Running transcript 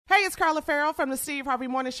it's Carla Farrell from the Steve Harvey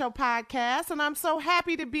Morning Show podcast, and I'm so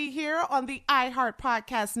happy to be here on the iHeart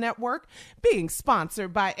Podcast Network, being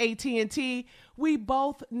sponsored by AT&T. We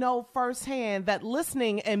both know firsthand that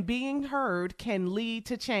listening and being heard can lead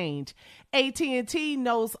to change. AT&T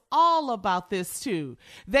knows all about this too.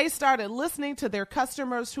 They started listening to their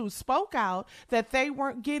customers who spoke out that they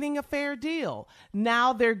weren't getting a fair deal.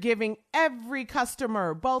 Now they're giving every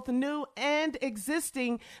customer, both new and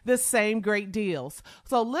existing, the same great deals.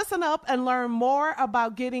 So listen up and learn more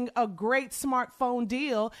about getting a great smartphone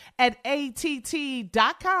deal at att.com/best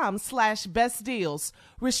deals.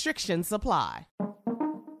 Restrictions apply.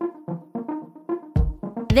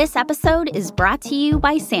 This episode is brought to you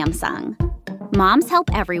by Samsung. Moms help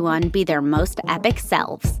everyone be their most epic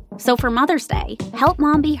selves. So for Mother's Day, help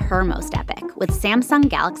mom be her most epic with Samsung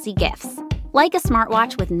Galaxy gifts, like a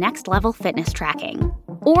smartwatch with next-level fitness tracking,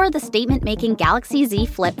 or the statement-making Galaxy Z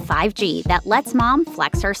Flip 5G that lets mom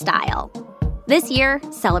flex her style. This year,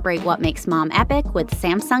 celebrate what makes mom epic with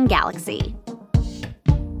Samsung Galaxy.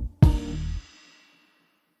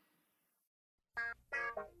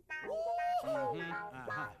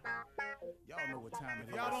 Y'all know what time it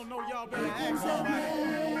is. Y'all don't know, y'all better ask somebody.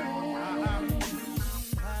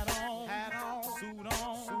 Hat on, suit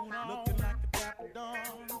on, looking like the Dapper Dawn,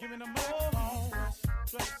 giving them all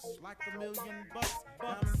dressed like $1 million,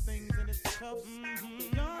 diamond things in its cuffs.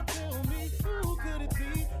 Y'all tell me who could it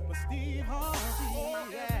be but Steve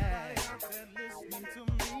Harvey? Yeah, listening to me.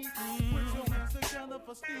 Put your hands together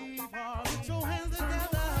for Steve Harvey. Put your hands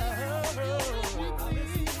together. Listen to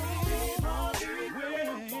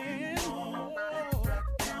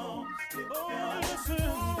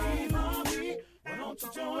Steve Harvey. Why don't you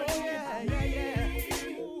join in?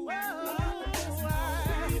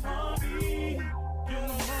 Steve Harvey, get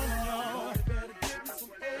on, y'all. Better give me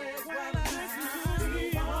some eggs while I listen to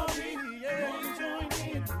Steve Harvey. Won't you join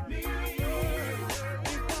in with me?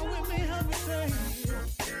 Come with me, help me say.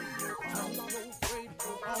 Turn your radio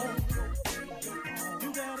on. You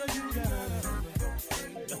gotta turn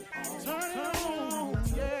it on,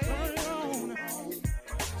 yeah. Turn it on.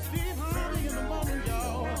 Steve Harvey in the morning, y'all.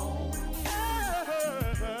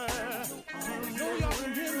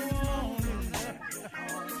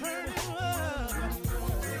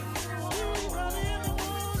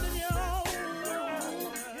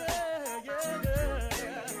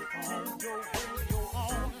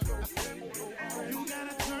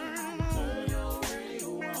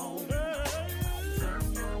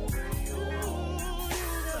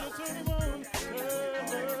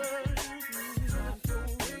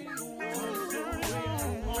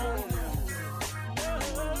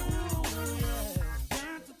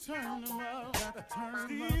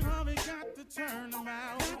 Steve Harvey got to turn them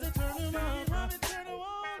out. Got to turn them out. Steve Harvey turn them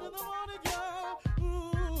on in the morning, y'all.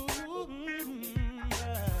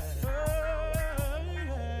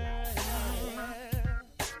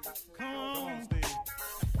 Come on, Steve.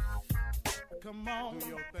 Come on. Do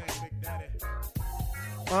your thing, Big Daddy.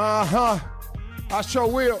 I sure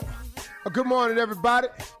will. Good morning, everybody.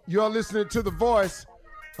 You're listening to The Voice.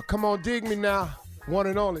 Come on, dig me now. One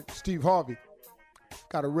and only, Steve Harvey.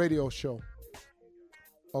 Got a radio show.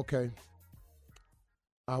 Okay.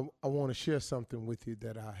 I want to share something with you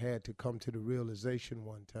that I had to come to the realization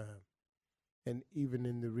one time. And even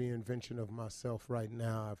in the reinvention of myself right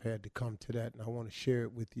now, I've had to come to that, and I want to share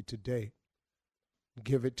it with you today.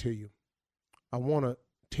 Give it to you. I want to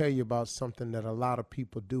tell you about something that a lot of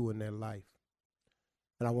people do in their life.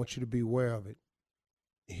 And I want you to be aware of it.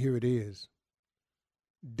 Here it is.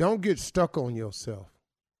 Don't get stuck on yourself.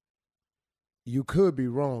 You could be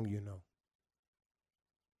wrong, you know.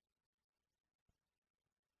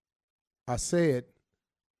 I said,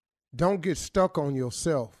 don't get stuck on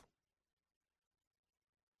yourself.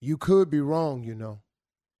 You could be wrong, you know.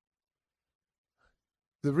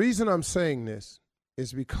 The reason I'm saying this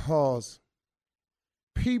is because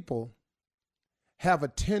people have a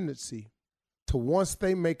tendency to, once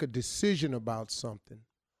they make a decision about something,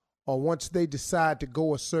 or once they decide to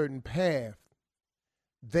go a certain path,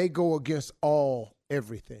 they go against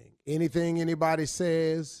everything. Anything anybody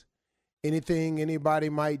says, anything anybody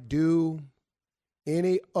might do,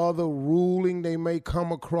 any other ruling they may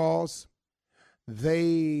come across,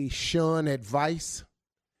 they shun advice.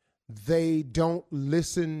 They don't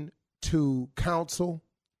listen to counsel.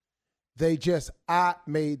 They just, I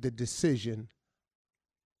made the decision.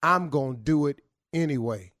 I'm going to do it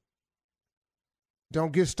anyway.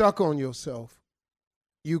 Don't get stuck on yourself.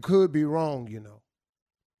 You could be wrong, you know.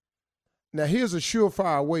 Now, here's a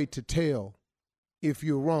surefire way to tell if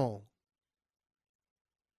you're wrong.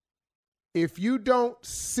 If you don't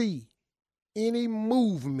see any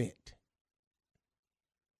movement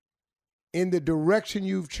in the direction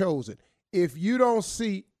you've chosen, if you don't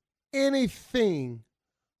see anything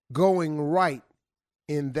going right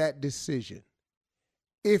in that decision,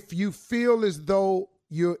 if you feel as though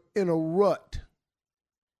you're in a rut,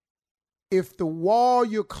 if the wall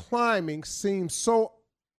you're climbing seems so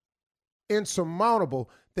insurmountable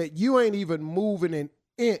that you ain't even moving an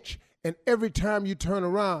inch, and every time you turn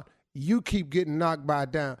around, you keep getting knocked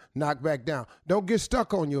back down. Don't get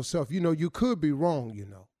stuck on yourself. You could be wrong,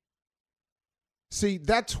 See,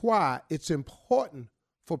 that's why it's important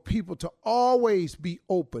for people to always be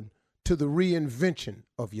open to the reinvention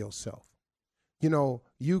of yourself.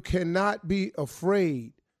 You cannot be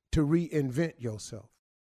afraid to reinvent yourself.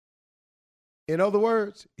 In other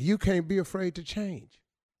words, you can't be afraid to change.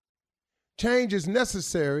 Change is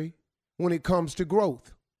necessary when it comes to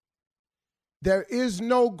growth. There is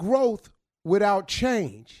no growth without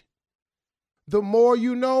change. The more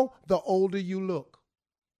you know, the older you look.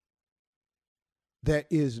 There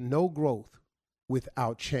is no growth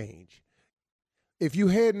without change. If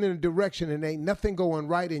you're heading in a direction and ain't nothing going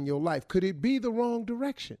right in your life, could it be the wrong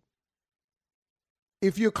direction?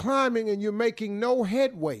 If you're climbing and you're making no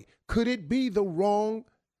headway, could it be the wrong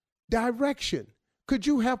direction? Could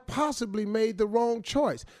you have possibly made the wrong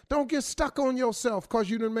choice? Don't get stuck on yourself because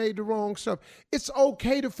you done made the wrong stuff. It's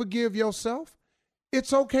okay to forgive yourself.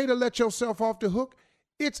 It's okay to let yourself off the hook.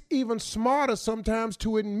 It's even smarter sometimes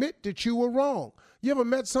to admit that you were wrong. You ever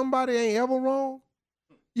met somebody ain't ever wrong?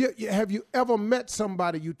 Have you ever met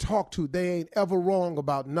somebody you talk to, they ain't ever wrong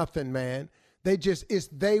about nothing, man. It's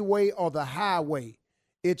they way or the highway.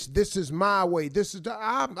 This is my way.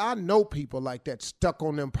 I know people like that, stuck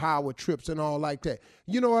on them power trips and all like that.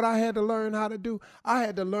 You know what I had to learn how to do? I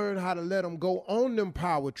had to learn how to let them go on them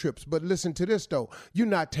power trips. But listen to this, though. You're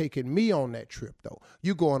not taking me on that trip, though.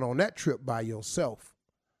 You're going on that trip by yourself.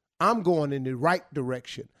 I'm going in the right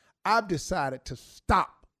direction. I've decided to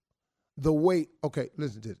stop the way. Okay,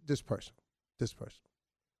 listen to this person.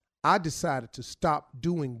 I decided to stop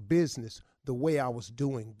doing business the way I was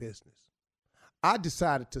doing business. I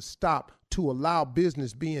decided to stop to allow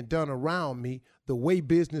business being done around me the way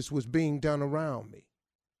business was being done around me.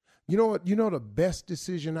 You know what? The best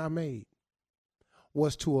decision I made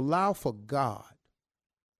was to allow for God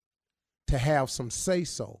to have some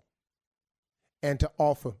say-so and to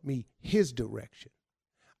offer me his direction.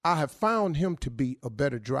 I have found him to be a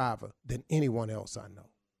better driver than anyone else I know.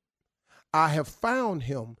 I have found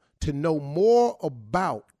him to know more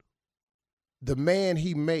about the man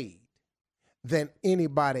he made than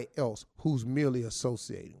anybody else who's merely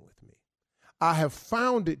associating with me. I have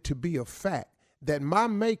found it to be a fact that my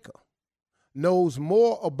maker knows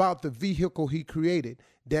more about the vehicle he created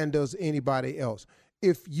than does anybody else.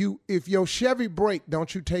 If your Chevy break,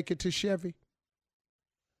 don't you take it to Chevy?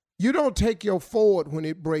 You don't take your Ford when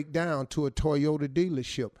it break down to a Toyota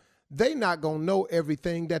dealership. They not going to know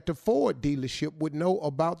everything that the Ford dealership would know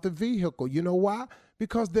about the vehicle. You know why?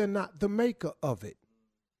 Because they're not the maker of it.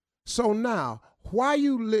 So now, why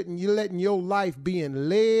you letting your life being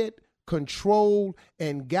led, controlled,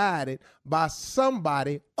 and guided by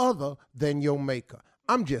somebody other than your maker?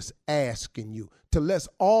 I'm just asking you to let's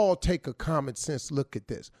all take a common sense look at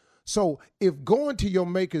this. So if going to your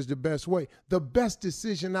maker is the best way, the best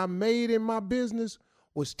decision I made in my business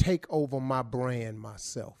was take over my brand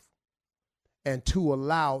myself and to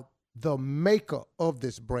allow the maker of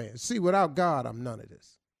this brand. See, without God, I'm none of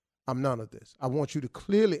this. I'm none of this. I want you to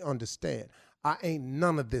clearly understand I ain't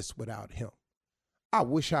none of this without him. I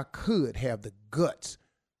wish I could have the guts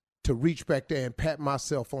to reach back there and pat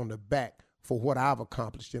myself on the back for what I've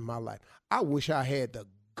accomplished in my life. I wish I had the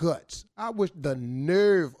guts. I wish the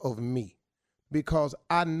nerve of me, because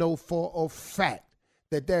I know for a fact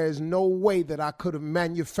that there is no way that I could have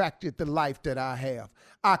manufactured the life that I have.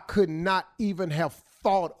 I could not even have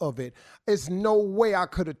thought of it. There's no way I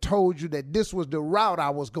could have told you that this was the route I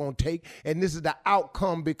was going to take and this is the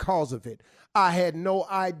outcome because of it. I had no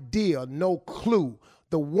idea, no clue.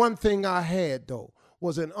 The one thing I had, though,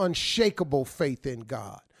 was an unshakable faith in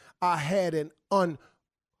God. I had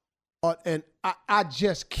I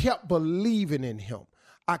just kept believing in him.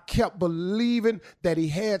 I kept believing that he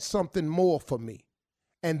had something more for me.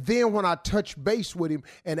 And then when I touched base with him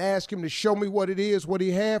and asked him to show me what it is, what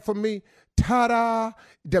he had for me, ta-da,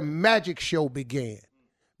 the magic show began.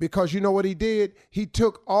 Because you know what he did? He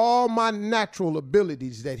took all my natural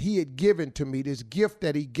abilities that he had given to me, this gift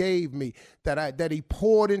that he gave me, that he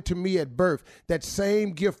poured into me at birth, that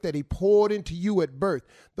same gift that he poured into you at birth.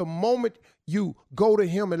 The moment you go to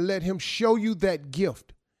him and let him show you that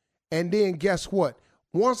gift, and then guess what?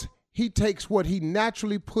 Once he takes what he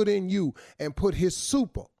naturally put in you and put his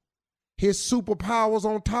superpowers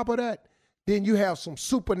on top of that, then you have some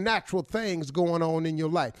supernatural things going on in your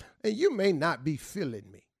life. And you may not be feeling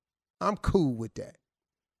me. I'm cool with that.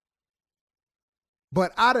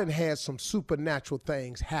 But I done had some supernatural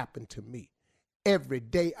things happen to me. Every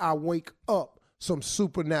day I wake up, some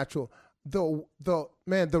supernatural, the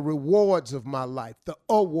rewards of my life, the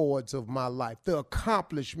awards of my life, the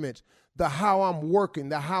accomplishments, the how I'm working,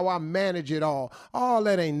 the how I manage it all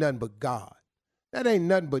that ain't nothing but God. That ain't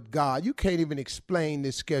nothing but God. You can't even explain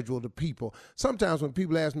this schedule to people. Sometimes when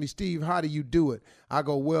people ask me, Steve, how do you do it? I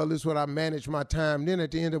go, well, this is what I manage my time. Then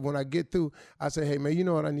at the end of when I get through, I say, hey, man, you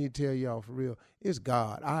know what I need to tell y'all for real? It's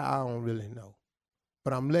God. I don't really know.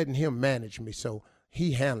 But I'm letting him manage me, so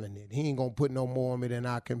he handling it. He ain't going to put no more on me than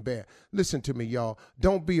I can bear. Listen to me, y'all.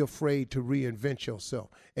 Don't be afraid to reinvent yourself.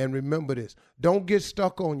 And remember this. Don't get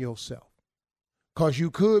stuck on yourself, because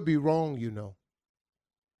you could be wrong, you know.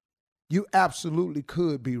 You absolutely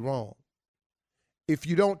could be wrong. If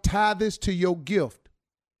you don't tie this to your gift,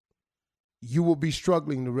 you will be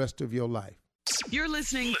struggling the rest of your life. You're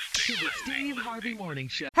listening to the Steve Harvey Morning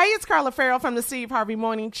Show. Hey, it's Carla Farrell from the Steve Harvey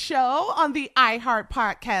Morning Show on the iHeart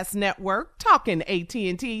Podcast Network, talking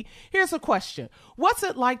AT&T. Here's a question. What's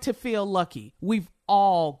it like to feel lucky? We've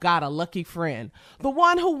all got a lucky friend. The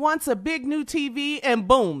one who wants a big new TV and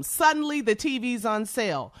boom, suddenly the TV's on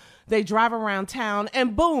sale. They drive around town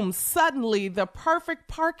and boom, suddenly the perfect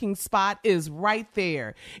parking spot is right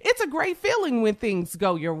there. It's a great feeling when things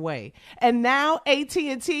go your way. And now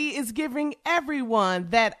AT&T is giving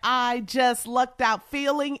everyone that I just lucked out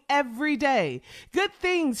feeling every day. Good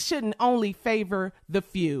things shouldn't only favor the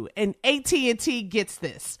few, and AT&T gets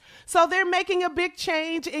this. So they're making a big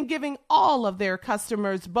change in giving all of their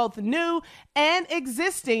customers, both new and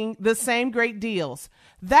existing, the same great deals.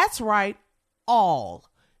 That's right, all.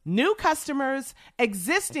 New customers,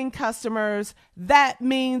 existing customers, that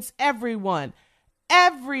means everyone,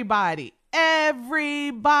 everybody.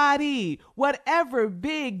 Whatever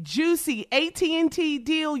big, juicy AT&T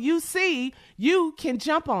deal you see, you can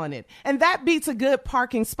jump on it. And that beats a good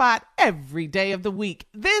parking spot every day of the week.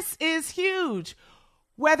 This is huge.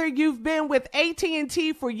 Whether you've been with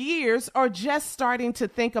AT&T for years or just starting to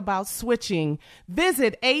think about switching,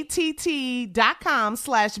 visit att.com/best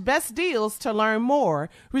deals to learn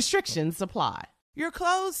more. Restrictions apply. Your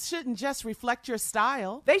clothes shouldn't just reflect your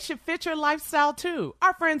style. They should fit your lifestyle too.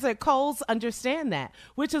 Our friends at Kohl's understand that,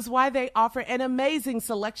 which is why they offer an amazing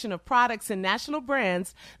selection of products and national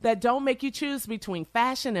brands that don't make you choose between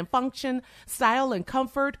fashion and function, style and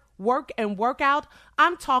comfort, work and workout.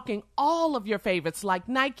 I'm talking all of your favorites like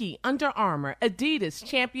Nike, Under Armour, Adidas,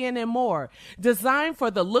 Champion, and more. Designed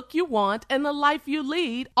for the look you want and the life you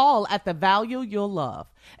lead, all at the value you'll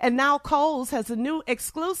love. And now Kohl's has a new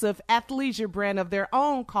exclusive athleisure brand of their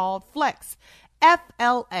own called Flex.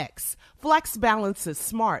 FLX. Flex balances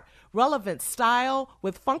smart, relevant style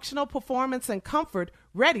with functional performance and comfort,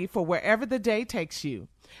 ready for wherever the day takes you.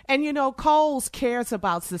 And you know, Kohl's cares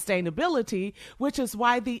about sustainability, which is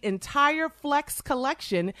why the entire Flex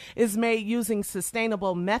collection is made using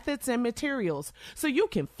sustainable methods and materials. So you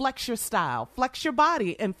can flex your style, flex your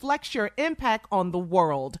body, and flex your impact on the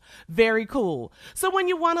world. Very cool. So when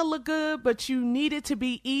you want to look good, but you need it to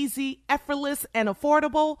be easy, effortless, and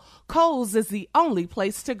affordable, Kohl's is the only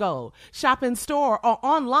place to go. Shop in store or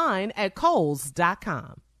online at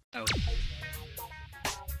Kohls.com.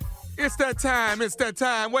 It's that time. It's that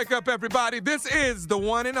time. Wake up, everybody. This is the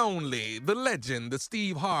one and only, the legend, the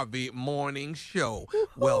Steve Harvey Morning Show.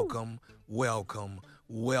 Welcome, welcome,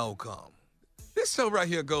 welcome. This show right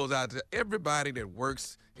here goes out to everybody that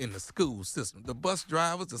works in the school system. The bus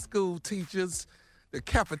drivers, the school teachers, the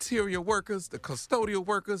cafeteria workers, the custodial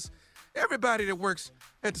workers, everybody that works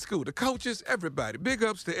at the school, the coaches, everybody. Big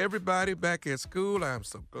ups to everybody back at school. I'm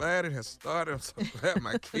so glad it has started. I'm so glad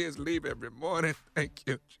my kids leave every morning. Thank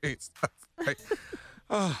you, Jesus.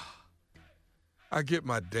 I get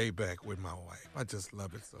my day back with my wife. I just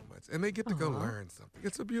love it so much. And they get to go learn something.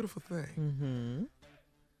 It's a beautiful thing. Mm-hmm.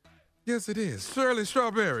 Yes, it is. Shirley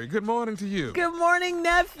Strawberry, good morning to you. Good morning,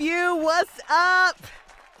 nephew. What's up?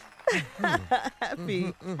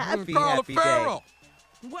 Happy Carla Farrell. day.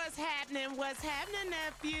 What's happening,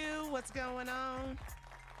 nephew? What's going on?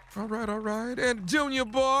 All right. And Junior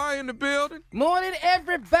Boy in the building. Morning,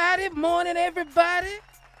 everybody.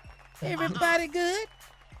 Everybody good?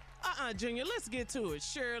 Junior, let's get to it.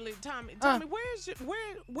 Shirley, Tommy,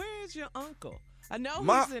 where's your uncle? I know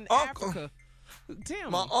he's in Africa. Tell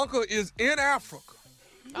me. My uncle is in Africa.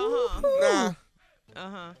 Uh-huh.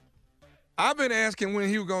 I've been asking when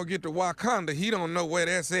he was going to get to Wakanda. He don't know where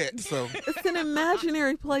that's at, so. It's an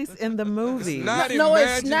imaginary place in the movie. It's not No,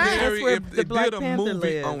 it's not. imaginary. That's where If the they Black did a Panther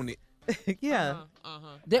movie lives. on it. Yeah.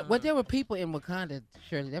 There were people in Wakanda,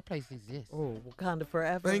 Shirley. That place exists. Oh, Wakanda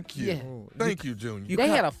forever. Thank you. Yeah. Thank you, Junior. They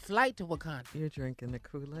had a flight to Wakanda. You're drinking the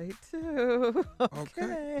Kool-Aid too.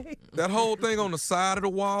 Okay. That whole thing on the side of the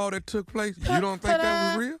wall that took place, you don't think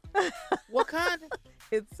that was real? Wakanda?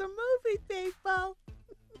 It's a movie, people.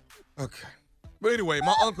 Okay. But anyway,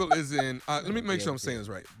 my uncle is in, let me make sure I'm saying this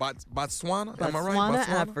right. Botswana? Am I right? Botswana,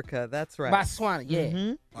 Africa. That's right. Botswana, yeah.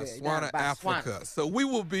 Mm-hmm. Botswana, Yeah, Africa. So we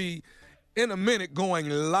will be, in a minute, going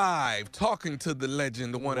live, talking to the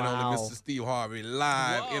legend, the one and only Mr. Steve Harvey,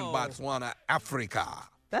 live in Botswana, Africa.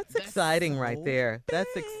 That's exciting right there.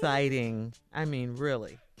 That's exciting. I mean,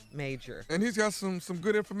 really. Major. And he's got some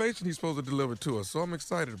good information he's supposed to deliver to us, so I'm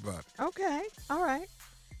excited about it. Okay. All right.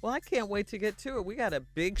 Well, I can't wait to get to it. We got a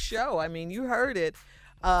big show. I mean, you heard it.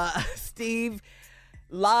 Steve,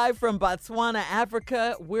 live from Botswana,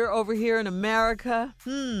 Africa. We're over here in America.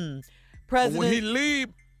 President. When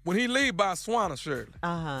he leave Botswana, Shirley,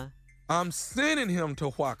 I'm sending him to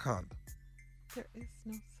Wakanda. There is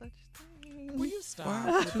no such thing. Will you stop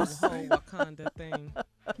with the whole Wakanda thing?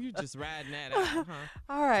 You just riding that out, huh?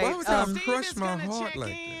 All right. Why would y'all Steve crush is my gonna heart check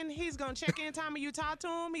like in. that? He's gonna check in. Time you talk to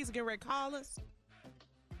him, he's getting ready to call us.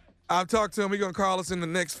 I've talked to him. He's going to call us in the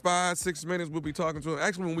next 5-6 minutes. We'll be talking to him.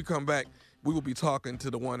 Actually, when we come back, we will be talking to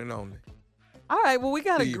the one and only. All right. Well, we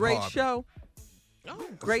got Steve a great Harvey. show.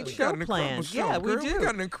 Great We show got an incredible planned. show, Yeah, we girl. do. We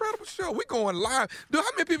got an incredible show. We're going live. How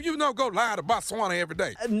many people you know go live to Botswana every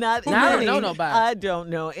day? Not I don't many. know nobody. I don't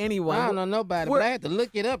know anyone. I don't know nobody, but I had to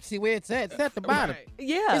look it up, see where it's at. It's at the bottom.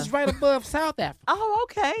 Yeah. It's right above South Africa. Oh,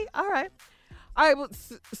 okay. All right. All right. Well,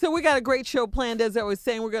 so we got a great show planned. As I was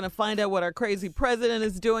saying, we're going to find out what our crazy president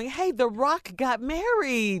is doing. Hey, The Rock got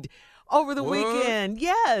married over the weekend.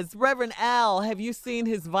 Yes. Reverend Al, have you seen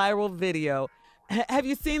his viral video? Have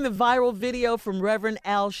you seen the viral video from Reverend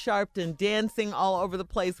Al Sharpton dancing all over the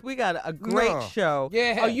place? We got a great show.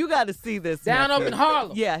 Yeah. Oh, you got to see this. Down over in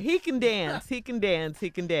Harlem. Yeah, he can dance. He can dance. He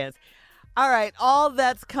can dance. All right, all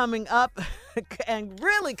that's coming up and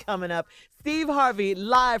really coming up. Steve Harvey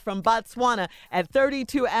live from Botswana at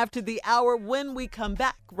 32 after the hour when we come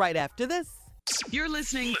back right after this. You're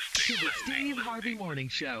listening to the Steve Harvey Morning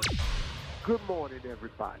Show. Good morning,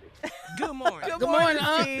 everybody. Good morning. Good morning,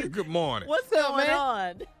 Steve. Good morning. What's going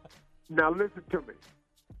on? Now, listen to me.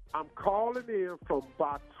 I'm calling in from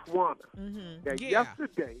Botswana. Now,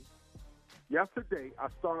 yesterday, I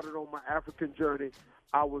started on my African journey.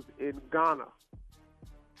 I was in Ghana,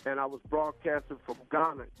 and I was broadcasting from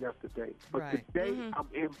Ghana yesterday. But today, I'm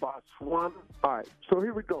in Botswana. All right, so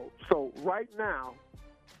here we go. So right now,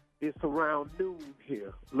 it's around noon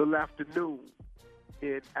here, a little after noon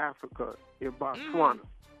in Africa, in Botswana.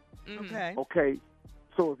 Okay. Okay,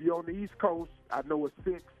 so if you're on the East Coast, I know it's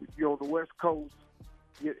 6. If you're on the West Coast,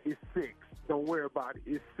 it's 6. Don't worry about it.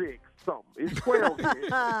 It's 6 something. It's 12 here.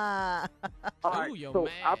 All right, so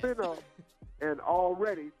I've been up, and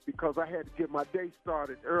already, because I had to get my day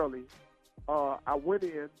started early, I went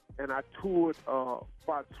in and I toured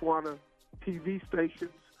Botswana TV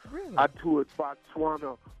stations. Really? I toured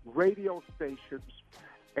Botswana radio stations,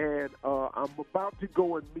 and I'm about to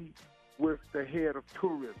go and meet with the head of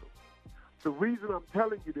tourism. The reason I'm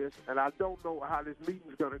telling you this, and I don't know how this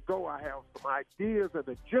meeting's going to go, I have some ideas and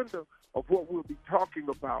agenda of what we'll be talking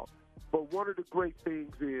about. But one of the great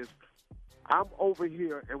things is I'm over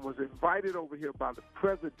here and was invited over here by the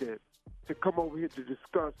president to come over here to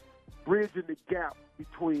discuss bridging the gap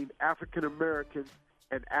between African Americans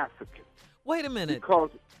and Africans. Wait a minute.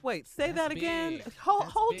 Wait, say that again. big. Hold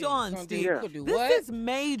big. on, Gonna Steve. do This what? is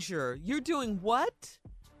major. You're doing what?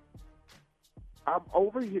 I'm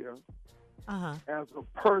over here Uh-huh. as a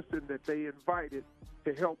person that they invited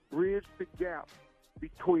to help bridge the gap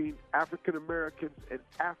between African Americans and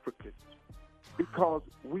Africans, because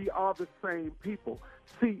we are the same people.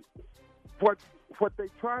 See, what they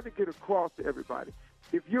trying to get across to everybody,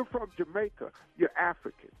 if you're from Jamaica, you're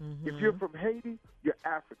African. If you're from Haiti, you're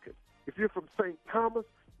African. If you're from St. Thomas,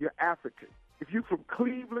 you're African. If you're from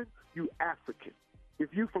Cleveland, you African.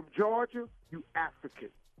 If you're from Georgia, you African.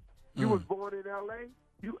 You was born in L.A.,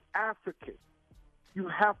 you African. You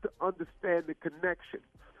have to understand the connection.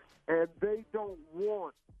 And they don't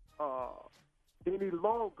want any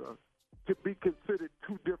longer to be considered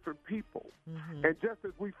two different people. And just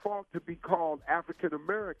as we fought to be called African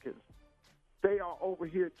Americans, they are over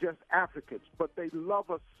here just Africans. But they love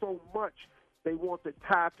us so much, they want the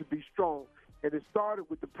tie to be strong. And it started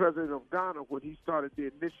with the president of Ghana when he started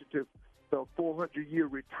the initiative, the 400-year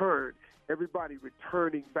return, everybody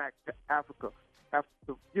returning back to Africa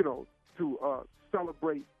after, to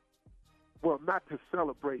celebrate, well, not to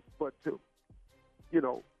celebrate, but to,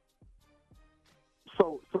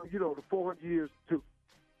 So the 400 years to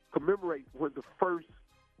commemorate when the first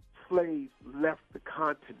slaves left the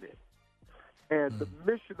continent. And the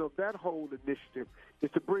mission of that whole initiative is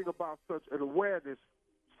to bring about such an awareness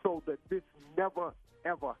so that this never,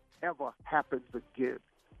 ever, ever happens again.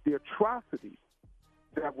 The atrocities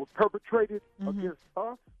that were perpetrated against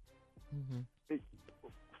us,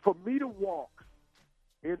 for me to walk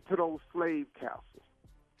into those slave castles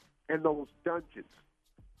and those dungeons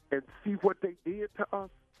and see what they did to us,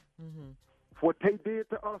 what they did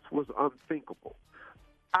to us was unthinkable.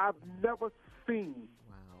 I've never seen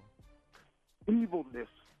evilness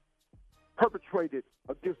perpetrated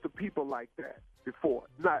against the people like that before,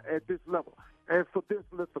 not at this level, and for this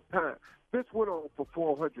length of time. This went on for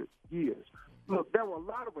 400 years. Look, there were a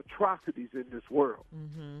lot of atrocities in this world,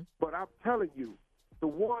 but I'm telling you, the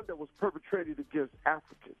one that was perpetrated against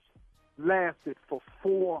Africans lasted for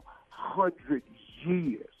 400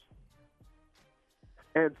 years.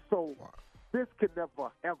 And so this can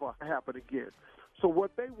never, ever happen again. So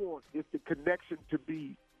what they want is the connection to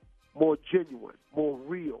be more genuine, more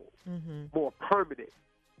real, more permanent.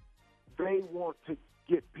 They want to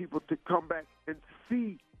get people to come back and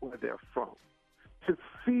see where they're from, to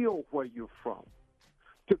feel where you're from,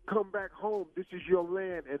 to come back home. This is your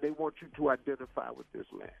land, and they want you to identify with this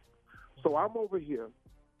land. So I'm over here,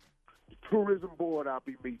 the tourism board I'll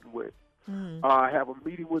be meeting with. I have a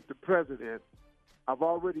meeting with the president. I've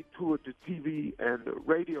already toured the TV and the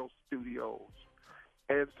radio studios.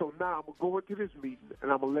 And so now I'm going to go into this meeting,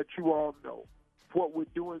 and I'm going to let you all know what we're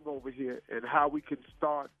doing over here and how we can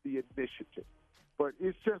start the initiative. But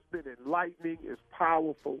it's just been enlightening. It's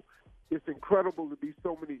powerful. It's incredible to see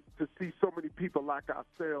so many people like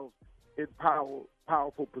ourselves in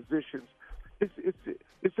powerful positions. It's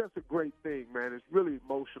just a great thing, man. It's really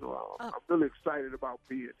emotional. I'm really excited about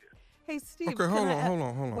being here. Hey, Steve. Okay, hold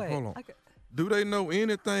on. Do they know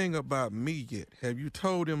anything about me yet? Have you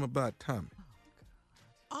told them about Tommy?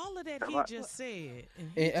 All of that he just said.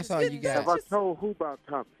 That's all you got. Have I told who about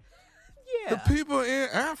Tommy? Yeah. The people in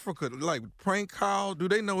Africa, like prank calls, do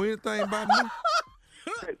they know anything about me?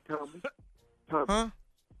 Hey, Tommy. Huh?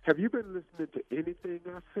 Have you been listening to anything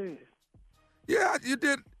I said? Yeah, you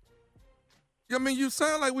did. I mean, you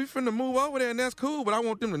sound like we finna move over there, and that's cool, but I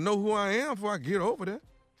want them to know who I am before I get over there.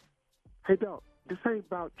 Hey, dog, this ain't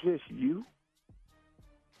about just you.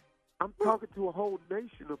 I'm talking to a whole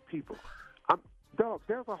nation of people. Dog,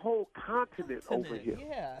 there's a whole continent over here.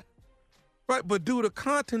 Yeah. Right, but do the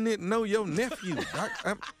continent know your nephew?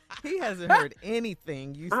 He hasn't heard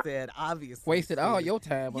anything you said, obviously. Wasted all your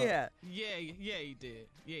time. Yeah. Yeah, he did.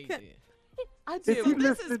 Yeah, he did. I Did do. you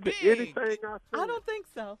listen to anything I said? I don't think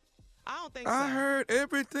so. I don't think so. I heard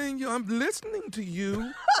everything. I'm listening to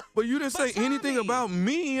you, but you didn't say anything Tommy- about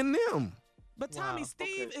me and them. But Tommy, Wow.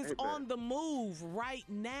 Steve Okay, is hey, man. on the move right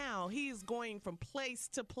now. He's going from place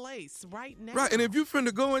to place right now. Right, and if you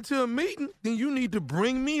finna go into a meeting, then you need to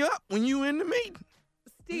bring me up when you in the meeting.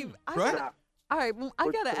 Steve, Right? all right, well, I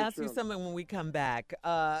What's got to the ask you trouble? something when we come back.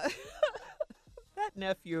 That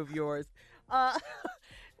nephew of yours.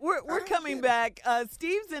 We're coming back.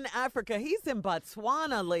 Steve's in Africa. He's in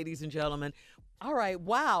Botswana, ladies and gentlemen. All right,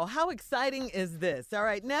 wow, how exciting is this? All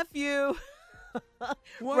right, nephew,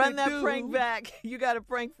 run that prank back. You got a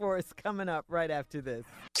prank for us coming up right after this.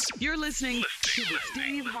 You're listening to the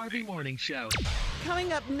Steve Harvey Morning Show.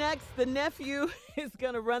 Coming up next, the nephew is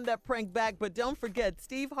going to run that prank back, but don't forget,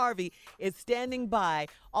 Steve Harvey is standing by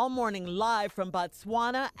all morning live from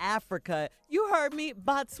Botswana, Africa. You heard me,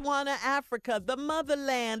 Botswana, Africa, the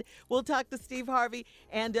motherland. We'll talk to Steve Harvey,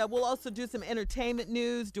 and we'll also do some entertainment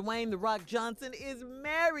news. Dwayne "The Rock" Johnson is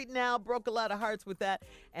married now, broke a lot of hearts with that,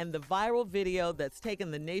 and the viral video that's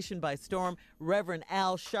taken the nation by storm, Reverend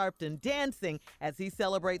Al Sharpton dancing as he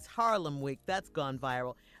celebrates Harlem Week. That's gone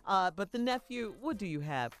viral. But the nephew, what do you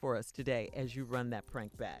have for us today as you run that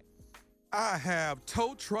prank back? I have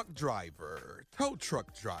tow truck driver. Tow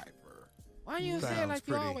truck driver. Why you say it Sounds like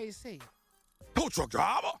pretty- you always say? Tow truck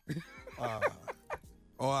driver.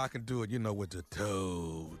 Or I can do it, with the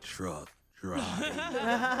tow truck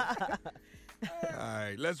driver. All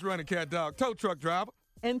right, let's run it, cat dog. Tow truck driver.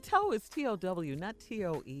 And tow is T-O-W, not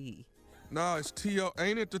T-O-E. No, it's T-O.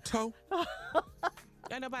 Ain't it the toe?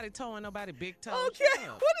 Ain't nobody towing nobody big toe. Okay, Shut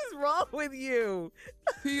up. what is wrong with you?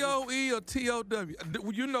 T-O-E or T-O-W?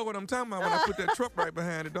 You know what I'm talking about when I put that truck right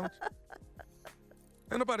behind it, don't you?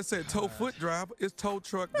 Ain't nobody said tow foot driver. It's tow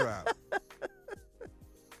truck driver.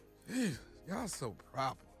 Jeez, y'all so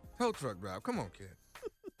proper. Tow truck driver. Come on, kid.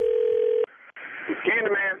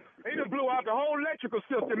 Candyman. He done blew out the whole electrical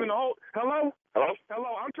system in the whole. Hello? Hello.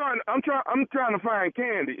 I'm trying to find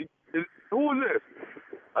Candy. Who is this?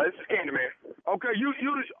 This is Candyman. Okay,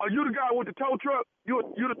 are you the guy with the tow truck? You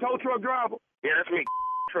the tow truck driver? Yeah, that's me,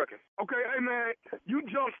 trucking. Okay, hey man, you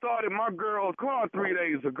jump started my girl's car 3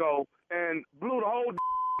 days ago and blew the whole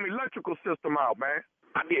electrical system out, man.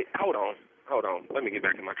 I did. Hold on. Let me get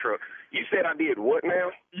back to my truck. You said I did what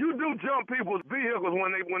now? You do jump people's vehicles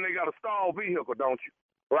when they got a stalled vehicle, don't you?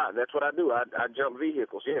 Right, that's what I do. I jump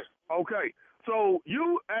vehicles, yes. Okay. So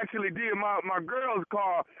you actually did my girl's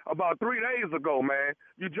car about 3 days ago, man.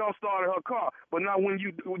 You jump started her car, but now when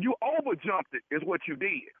you over jumped it is what you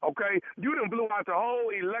did. Okay, you done blew out the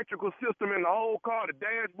whole electrical system in the whole car, the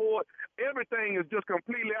dashboard, everything is just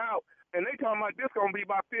completely out. And they talking about this gonna be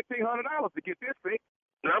about $1,500 to get this fixed.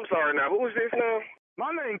 No, I'm sorry. Now who is this now?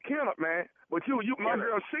 My name Kenneth, man. But you my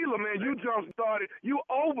girl Sheila, man. You jump started. You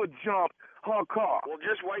over jumped her car. Well,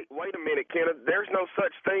 just wait a minute, Kenneth. There's no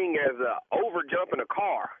such thing as over jumping a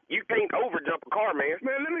car. You can't over jump a car, man.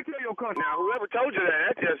 Man, let me tell you a country. Now, whoever told you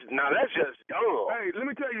that, that's just dumb. Hey, let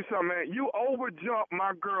me tell you something, man. You over jumped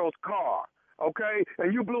my girl's car. Okay,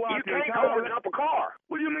 and you blew out the entire... You can't over jump a car.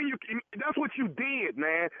 What do you mean? That's what you did,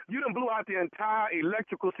 man. You done blew out the entire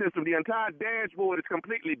electrical system. The entire dashboard is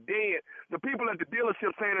completely dead. The people at the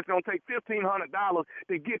dealership saying it's gonna take $1,500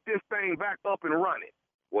 to get this thing back up and running.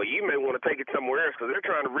 Well, you may want to take it somewhere else because they're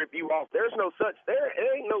trying to rip you off. There ain't no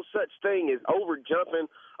such thing as over jumping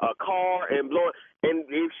a car and blowing. And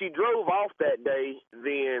if she drove off that day,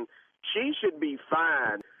 then she should be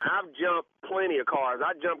fine. I've jumped plenty of cars.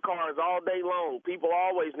 I jump cars all day long. People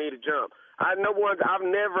always need to jump. I've never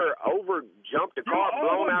over jumped a car,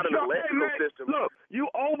 blown out an electrical system. Look, you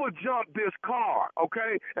over jumped this car,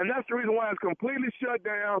 okay? And that's the reason why it's completely shut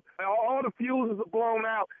down. All the fuses are blown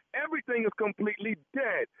out. Everything is completely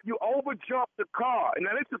dead. You over jumped the car. And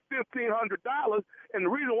now this is $1,500. And the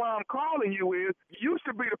reason why I'm calling you is you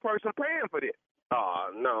should be the person paying for this. Oh,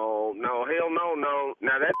 no, hell no.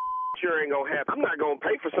 Now that sure ain't gonna happen. I'm not gonna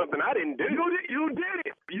pay for something I didn't do. You did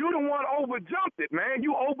it. You the one over jumped it, man.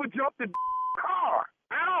 You over jumped the car.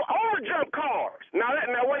 I don't over jump cars. Now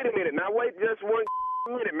wait a minute. Now wait just one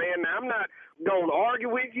minute, man. Now I'm not gonna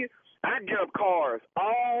argue with you. I jump cars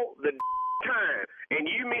all the time, and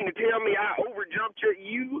you mean to tell me I over jumped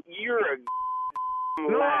you? You're a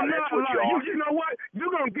lie. That's what you are. You know what? You're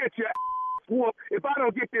gonna get your whooped if I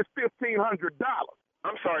don't get this $1,500.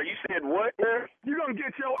 I'm sorry. You said what, man? You're gonna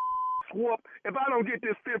get your whoop if I don't get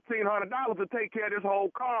this $1,500 to take care of this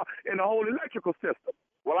whole car and the whole electrical system.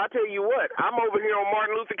 Well, I tell you what, I'm over here on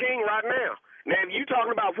Martin Luther King right now. Now, if you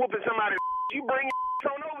talking about whooping somebody, you bring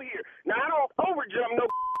your on over here. Now, I don't overjump no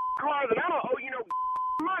cars, and I don't owe you no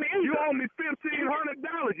money either. You owe me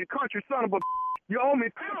 $1,500, you country son of a. You owe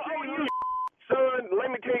me $1,500. Son,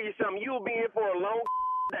 let me tell you something. You'll be in for a long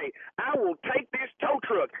day. I will take this tow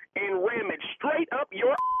truck and ram it straight up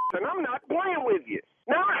your and I'm not playing with you.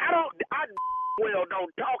 Now, I don't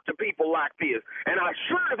talk to people like this, and I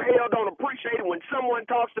sure as hell don't appreciate it when someone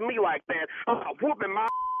talks to me like that. I'm whooping my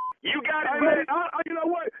You got it, man. You know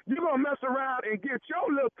what? You're going to mess around and get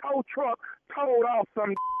your little tow truck towed off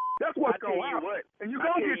some. That's what's going to happen. And you're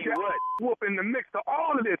going to get your whoop in the mix of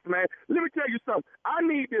all of this, man. Let me tell you something. I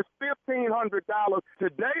need this $1,500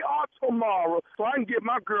 today or tomorrow so I can get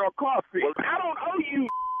my girl car fixed. Well, I don't owe you.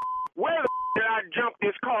 Where the did I jump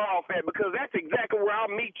this car off at? Because that's exactly where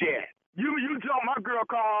I'll meet you at. You jumped my girl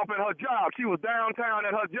car off at her job. She was downtown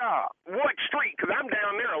at her job. What street? Because I'm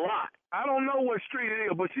down there a lot. I don't know what street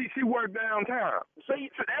it is, but she worked downtown.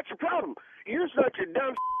 See, so that's your problem. You're such a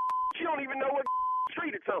dumb You don't even know what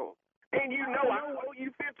street it's on. And you know I owe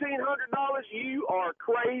you $1,500. You are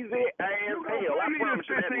crazy as hell. I promise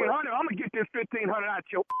you that much. I'm going to get this $1,500 out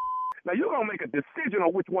your Now, you're going to make a decision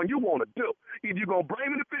on which one you want to do. Either you're going to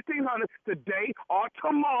bring me the $1,500 today or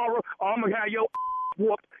tomorrow, or I'm going to have your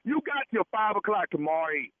whooped. You got your 5 o'clock tomorrow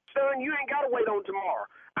Eve. Son, you ain't got to wait on tomorrow.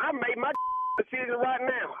 I made my decision right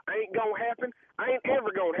now. Ain't going to happen. Ain't ever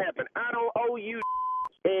going to happen. I don't owe you.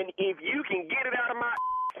 And if you can get it out of my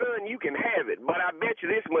son, you can have it. But I bet you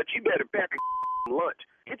this much, you better pack a lunch.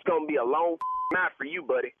 It's going to be a long night for you,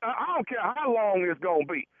 buddy. I don't care how long it's going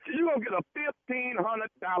to be. You're going to get a $1,500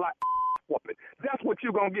 whooping. That's what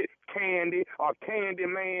you're going to get, Candy or Candy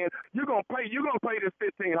Man. You're going to pay this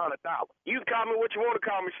 $1,500. You can call me what you want to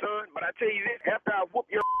call me, son, but I tell you this, after I whoop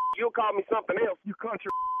your you'll call me something else. You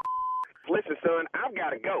country. Listen, son, I've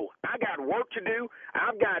got to go. I got work to do.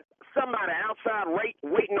 I've got somebody outside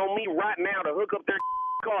waiting on me right now to hook up their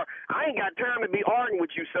car. I ain't got time to be arguing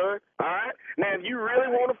with you, son. All right? Now, if you really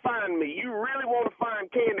want to find me, you really want to find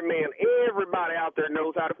Candyman, everybody out there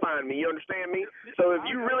knows how to find me. You understand me? So if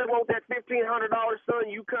you really want that $1,500, son,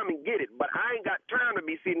 you come and get it. But I ain't got time to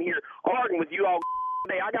be sitting here arguing with you all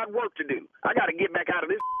day. I got work to do. I got to get back out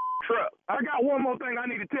of this truck. I got one more thing I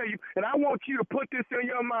need to tell you, and I want you to put this in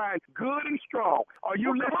your mind good and strong. Are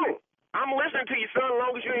you listening? I'm listening to you, son, as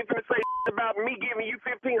long as you ain't finna say about me giving you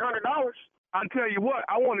 $1,500. I'll tell you what,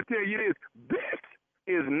 I want to tell you this. This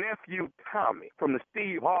is Nephew Tommy from the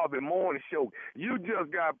Steve Harvey Morning Show. You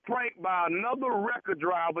just got pranked by another record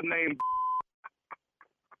driver named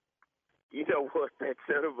You know what, that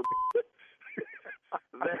son of a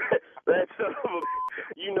that son of a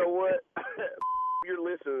you know what? You're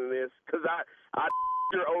listening to this, because I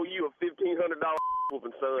owe you a $1,500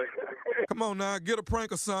 whooping, son. Come on now, get a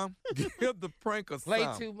prank or something. Get the prank or something.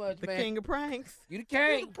 Play too much, The man. king of pranks. You the Get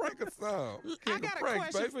king. the prank or something. I got a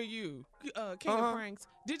question for you, King of Pranks.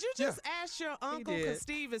 Did you just ask your uncle, did. because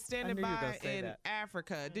Steve is standing knew you were by gonna say in that.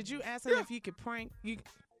 Africa, did you ask him if he could prank you?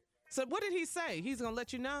 So what did he say? He's going to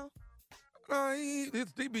let you know? He be,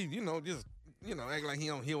 just, act like he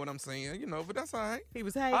don't hear what I'm saying, but that's all right. He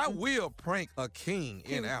was hating. I will prank a king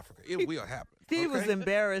in Africa. It will happen. Steve was okay?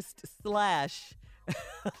 embarrassed /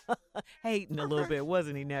 hating a little bit,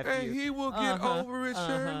 wasn't he, nephew? Hey, he will get over it,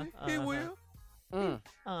 Shirley. He will.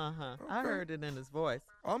 I heard it in his voice.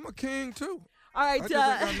 I'm a king, too. All right, I just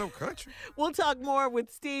ain't got no country. We'll talk more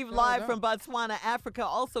with Steve live from Botswana, Africa.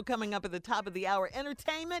 Also coming up at the top of the hour,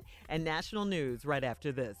 entertainment and national news right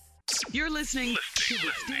after this. You're listening to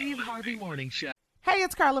the Steve Harvey Morning Show. Hey,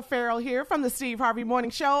 it's Carla Farrell here from the Steve Harvey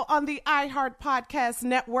Morning Show on the iHeart Podcast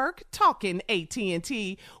Network, talking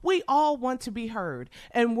AT&T. We all want to be heard,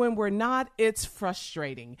 and when we're not, it's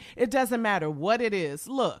frustrating. It doesn't matter what it is.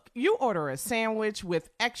 Look, you order a sandwich with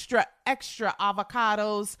extra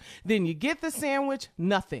avocados, then you get the sandwich,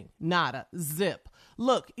 nothing, nada, zip.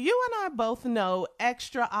 Look, you and I both know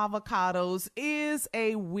extra avocados is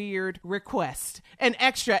a weird request. And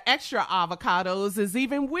extra avocados is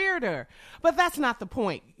even weirder. But that's not the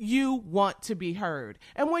point. You want to be heard.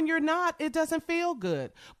 And when you're not, it doesn't feel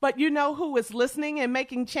good. But you know who is listening and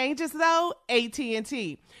making changes, though?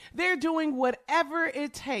 AT&T. They're doing whatever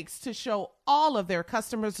it takes to show all of their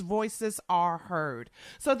customers' voices are heard.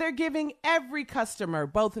 So they're giving every customer,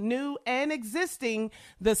 both new and existing,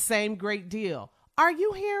 the same great deal. Are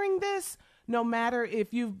you hearing this? No matter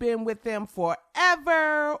if you've been with them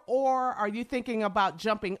forever or are you thinking about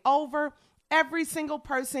jumping over, every single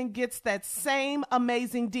person gets that same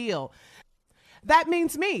amazing deal. That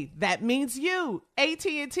means me. That means you.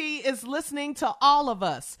 AT&T is listening to all of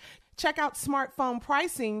us. Check out smartphone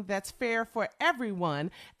pricing that's fair for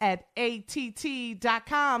everyone at att.com/best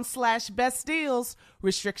deals.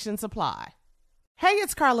 Restrictions apply. Hey,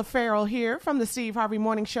 it's Carla Farrell here from the Steve Harvey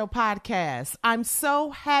Morning Show podcast. I'm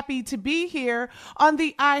so happy to be here on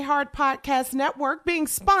the iHeart Podcast Network, being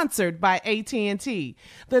sponsored by AT&T.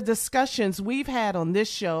 The discussions we've had on this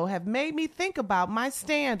show have made me think about my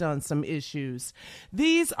stand on some issues.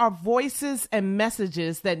 These are voices and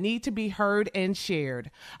messages that need to be heard and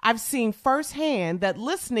shared. I've seen firsthand that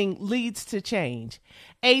listening leads to change.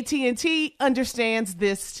 AT&T understands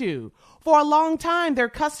this too. For a long time, their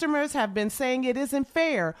customers have been saying it isn't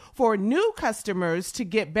fair for new customers to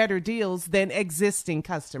get better deals than existing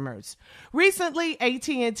customers. Recently,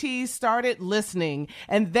 AT&T started listening,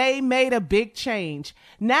 and they made a big change.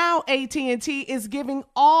 Now, AT&T is giving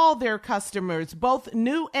all their customers, both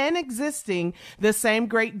new and existing, the same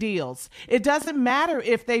great deals. It doesn't matter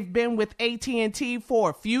if they've been with AT&T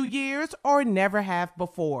for a few years or never have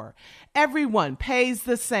before. Everyone pays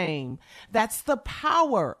the same. That's the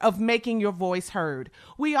power of making your voice heard.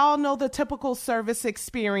 We all know the typical service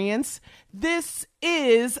experience. This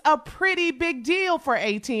is a pretty big deal for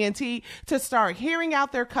AT&T to start hearing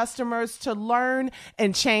out their customers to learn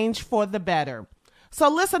and change for the better. So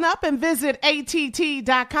listen up and visit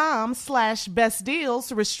att.com/best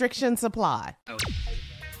deals. Restrictions apply.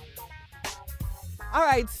 All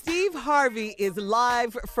right, Steve Harvey is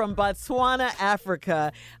live from Botswana,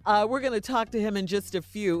 Africa. We're going to talk to him in just a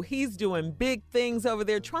few. He's doing big things over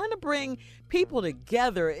there, trying to bring people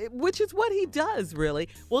together, which is what he does, really.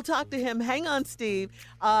 We'll talk to him. Hang on, Steve.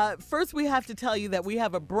 First, we have to tell you that we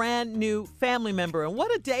have a brand new family member, and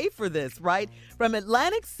what a day for this, right? From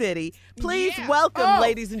Atlantic City. Please welcome,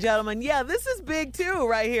 ladies and gentlemen. Yeah, this is big, too,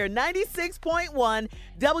 right here. 96.1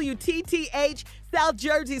 WTTH, South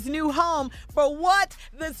Jersey's new home for what?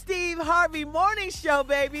 The Steve Harvey Morning Show,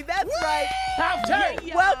 baby. That's right. South Jersey.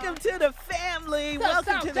 Yeah. Welcome to the family.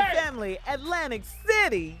 Welcome to the family. Atlantic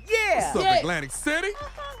City. Yeah. What's up, Atlantic City?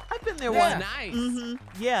 I've been there That's once. nice. Mm-hmm.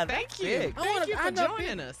 Yeah, Thank that's you. big. Thank you for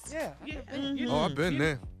joining us. Yeah. Oh, I've been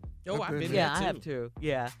there. Oh, I've been there. Yeah, I too. have too.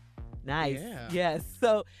 Yeah. Nice. Yeah. Yes.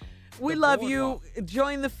 So we The love you. boardwalk.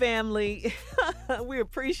 Join the family. We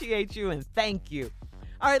appreciate you and thank you.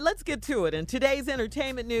 All right, let's get to it. In today's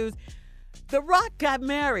entertainment news, The Rock got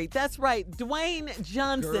married. That's right. Dwayne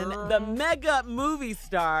Johnson, the mega movie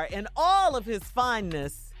star, in all of his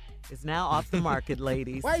fineness, is now off the market,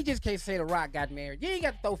 ladies. Why you just can't say The Rock got married? You ain't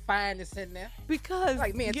got to throw fineness in there. Because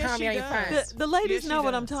like me and Tommy ain't fine. The ladies know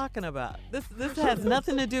what I'm talking about. This has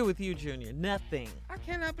nothing to do with you, Junior. Nothing. I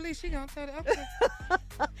cannot believe she gonna throw that. Okay.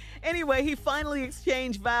 Anyway, he finally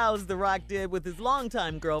exchanged vows, The Rock did, with his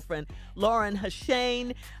longtime girlfriend, Lauren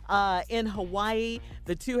Hashane, in Hawaii.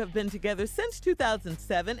 The two have been together since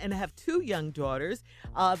 2007 and have 2 young daughters.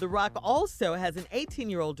 The Rock also has an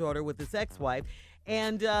 18-year-old daughter with his ex-wife.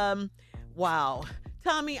 And, wow.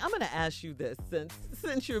 Tommy, I'm going to ask you this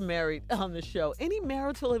since you're married on the show. Any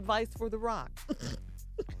marital advice for The Rock?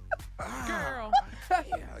 Girl.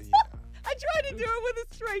 Yeah. I tried to do it with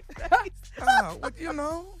a straight face.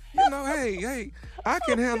 Well, hey, I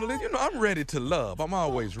can handle it. I'm ready to love. I'm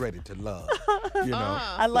always ready to love.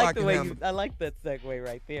 I like the way I like that segue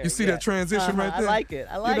right there. You see that transition right there? I like it.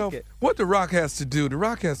 I like it. What The Rock has to do, The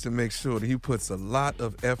Rock has to make sure that he puts a lot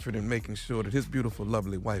of effort in making sure that his beautiful,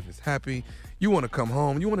 lovely wife is happy. You want to come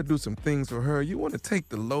home. You want to do some things for her. You want to take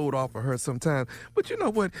the load off of her sometimes. But you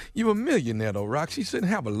know what? You're a millionaire, though, Rock. She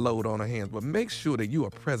shouldn't have a load on her hands. But make sure that you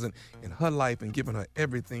are present in her life and giving her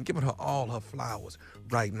everything, giving her all her flowers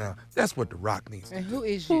right now. That's what The Rock needs. And who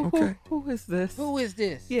is you? Okay. Who is this? Who is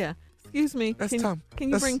this? Yeah. Excuse me. That's Can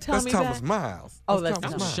you bring Tommy That's Thomas back? Miles. Oh, that's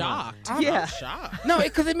Thomas Thomas. Miles. Shocked. Yeah. I'm shocked. No,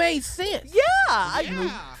 because it made sense.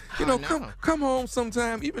 Yeah. Come home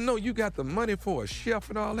sometime, even though you got the money for a chef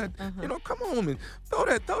and all that. Come home and throw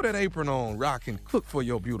that apron on, Rock, and cook for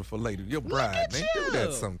your beautiful lady, your bride. Man, do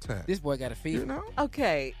that sometime. This boy got a fever. You know?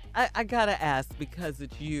 Okay, I gotta ask because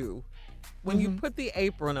it's you. When you put the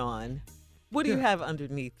apron on, what do you have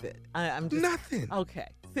underneath it? I'm just Nothing. Okay.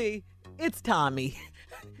 See, it's Tommy.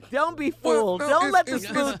 Don't be fooled. Well, no, Don't let the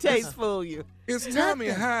it's- smooth taste fool you. It's Tommy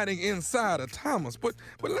hiding inside of Thomas, but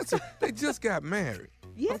listen, they just got married.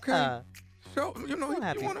 Yeah. Okay. So you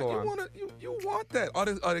happy for him. you want that?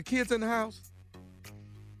 Are the kids in the house?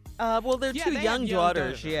 Well, they're Yeah, 2 they young have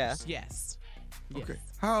daughters. Yeah. Yes. Okay.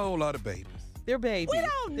 How old are the babies? They're babies. We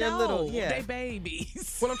don't They're know. little. Yeah. They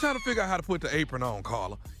babies. Well, I'm trying to figure out how to put the apron on,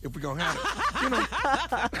 Carla. If we're gonna have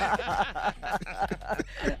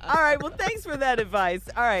it, All right. Well, thanks for that advice.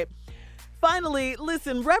 All right. Finally,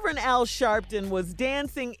 listen, Reverend Al Sharpton was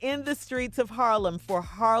dancing in the streets of Harlem for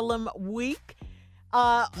Harlem Week.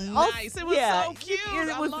 Nice. It was so cute.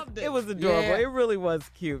 I loved it. It was adorable. Yeah. It really was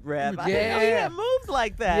cute, Rev. I didn't know Yeah. he had moves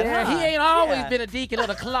like that. Yeah, huh? he ain't always Yeah. been a deacon of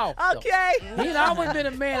the cloth. though. Okay. He's always been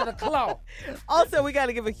a man of the cloth. Also, we got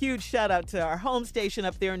to give a huge shout out to our home station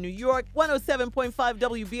up there in New York, 107.5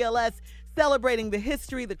 WBLS, celebrating the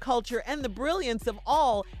history, the culture, and the brilliance of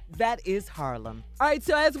all that is Harlem. All right,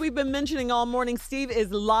 so as we've been mentioning all morning, Steve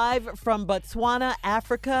is live from Botswana,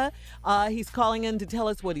 Africa. He's calling in to tell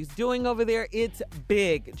us what he's doing over there. It's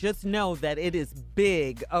big. Just know that it is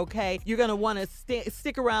big, okay? You're going to want to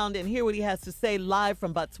stick around and hear what he has to say live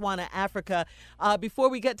from Botswana, Africa. Before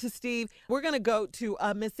we get to Steve, we're going to go to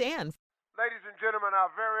Miss Ann. Ladies and gentlemen, our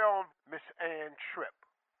very own Miss Ann Tripp.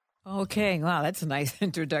 Okay, wow, that's a nice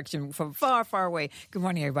introduction from far, far away. Good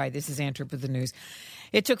morning, everybody. This is Ann Tripp with the news.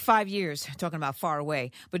 It took 5 years, talking about far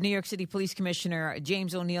away, but New York City Police Commissioner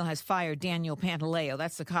James O'Neill has fired Daniel Pantaleo.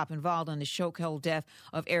 That's the cop involved in the chokehold death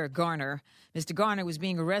of Eric Garner. Mr. Garner was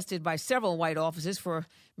being arrested by several white officers for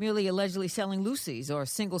merely allegedly selling loosies or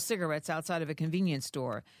single cigarettes outside of a convenience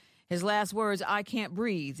store. His last words, "I can't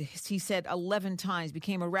breathe," he said 11 times,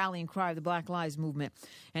 became a rallying cry of the Black Lives Movement.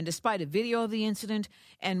 And despite a video of the incident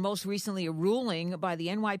and most recently a ruling by the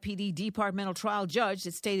NYPD departmental trial judge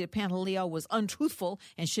that stated Pantaleo was untruthful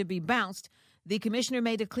and should be bounced, the commissioner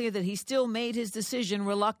made it clear that he still made his decision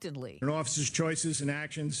reluctantly. An officer's choices and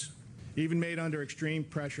actions, even made under extreme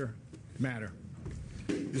pressure, matter.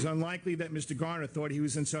 It is unlikely that Mr. Garner thought he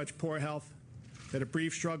was in such poor health that a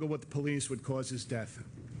brief struggle with the police would cause his death.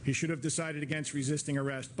 He should have decided against resisting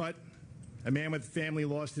arrest, but a man with a family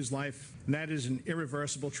lost his life, and that is an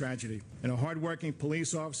irreversible tragedy. And a hardworking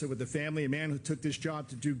police officer with a family, a man who took this job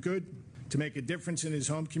to do good, to make a difference in his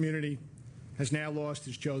home community, has now lost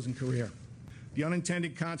his chosen career. The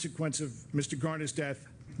unintended consequence of Mr. Garner's death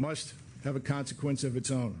must have a consequence of its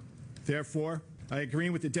own. Therefore, I agree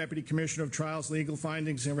with the Deputy Commissioner of Trials' legal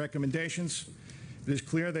findings and recommendations It is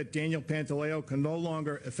clear that Daniel Pantaleo can no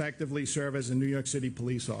longer effectively serve as a New York City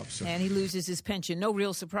police officer. And he loses his pension. No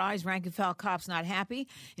real surprise. Rank and file cops not happy.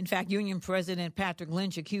 In fact, Union President Patrick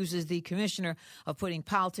Lynch accuses the commissioner of putting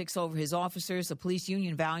politics over his officers. The police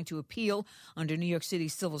union vowing to appeal under New York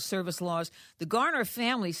City's civil service laws. The Garner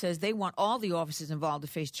family says they want all the officers involved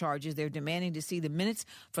to face charges. They're demanding to see the minutes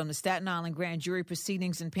from the Staten Island grand jury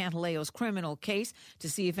proceedings in Pantaleo's criminal case to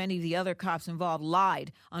see if any of the other cops involved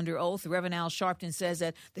lied under oath. Reverend Al Sharpton says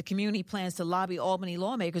that the community plans to lobby Albany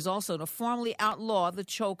lawmakers also to formally outlaw the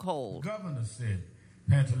chokehold. The governor said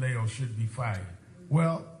Pantaleo should be fired.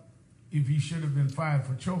 Well, if he should have been fired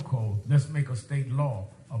for chokehold, let's make a state law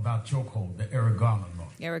about chokehold, the Eric Garner law.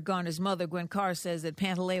 Eric Garner's mother, Gwen Carr, says that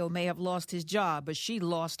Pantaleo may have lost his job, but she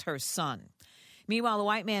lost her son. Meanwhile, a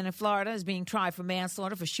white man in Florida is being tried for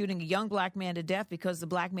manslaughter for shooting a young black man to death because the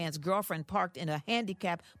black man's girlfriend parked in a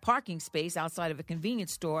handicapped parking space outside of a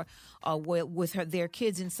convenience store with their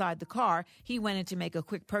kids inside the car. He went in to make a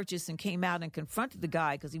quick purchase and came out and confronted the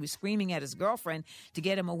guy because he was screaming at his girlfriend to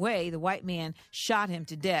get him away. The white man shot him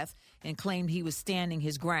to death and claimed he was standing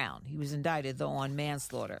his ground. He was indicted, though, on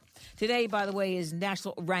manslaughter. Today, by the way, is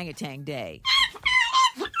National Orangutan Day.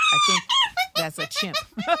 I think that's a chimp.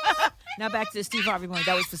 Now back to the Steve Harvey Morning.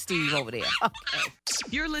 That was for Steve over there. Okay.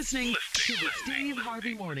 You're listening to the Steve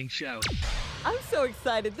Harvey Morning Show. I'm so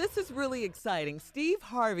excited. This is really exciting. Steve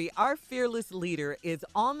Harvey, our fearless leader, is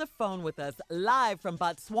on the phone with us live from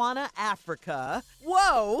Botswana, Africa.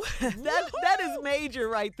 Whoa, that is major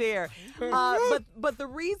right there. But the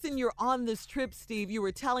reason you're on this trip, Steve, you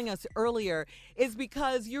were telling us earlier, is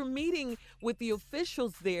because you're meeting with the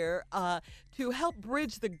officials there to help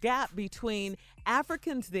bridge the gap between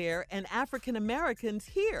Africans there and African Americans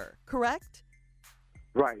here, correct?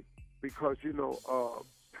 Right, because,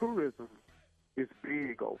 tourism is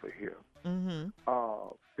big over here. Mm-hmm.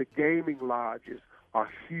 The gaming lodges are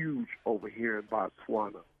huge over here in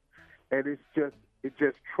Botswana. And it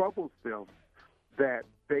just troubles them that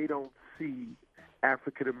they don't see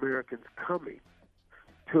African Americans coming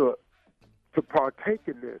to partake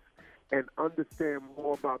in this and understand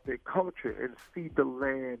more about their culture and see the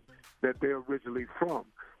land that they're originally from.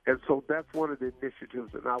 And so that's one of the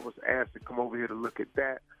initiatives, and I was asked to come over here to look at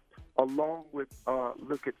that, along with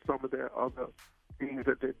look at some of their other things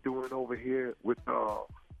that they're doing over here with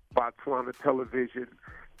Botswana television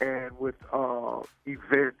and with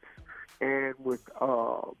events and with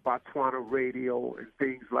Botswana radio and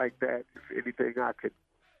things like that, if anything I could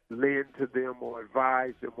lend to them or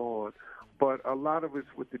advise them on. But a lot of it's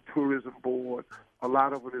with the tourism board. A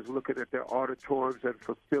lot of it is looking at their auditoriums and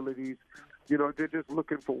facilities. They're just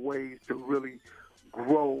looking for ways to really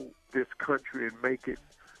grow this country and make it,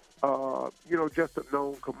 just a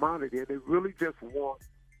known commodity. And they really just want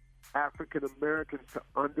African Americans to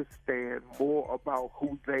understand more about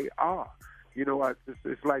who they are.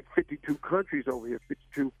 It's like 52 countries over here,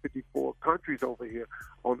 54 countries over here.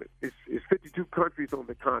 It's 52 countries on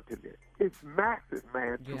the continent. It's massive,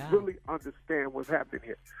 man, to really understand what's happening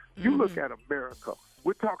here. You look at America,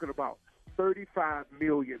 we're talking about 35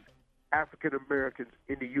 million African Americans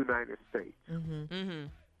in the United States.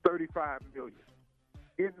 35 million.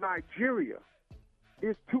 In Nigeria,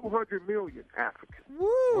 it's 200 million Africans. Woo!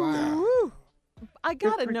 Wow. I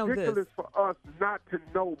gotta know this. It's ridiculous for us not to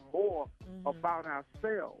know more about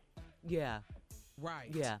ourselves. Yeah. Right.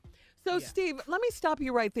 Yeah. So, Steve, let me stop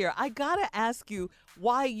you right there. I got to ask you,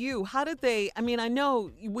 why you? How did they, I know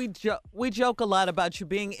we joke a lot about you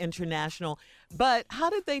being international, but how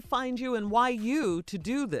did they find you and why you to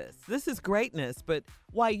do this? This is greatness, but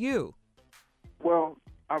why you? Well,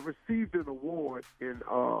 I received an award in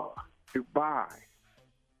Dubai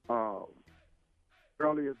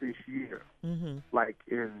earlier this year, like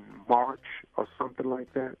in March or something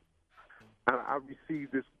like that. I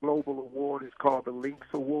received this global award. It's called the Lynx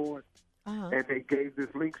Award. And they gave this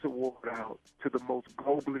Lynx Award out to the most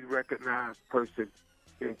globally recognized person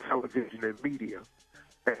in television and media.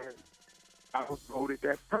 And I was voted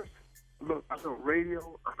that person. Look, I'm on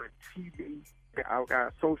radio, I'm on TV, I got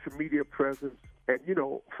a social media presence. And,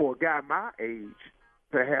 for a guy my age,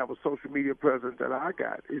 to have a social media presence that I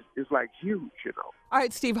got is like huge, All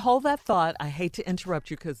right, Steve, hold that thought. I hate to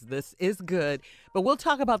interrupt you because this is good, but we'll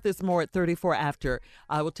talk about this more at 34 after.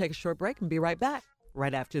 I will take a short break and be right back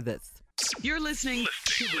right after this. You're listening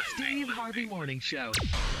to the Steve Harvey Morning Show.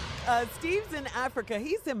 Steve's in Africa.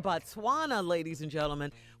 He's in Botswana, ladies and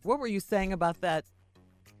gentlemen. What were you saying about that?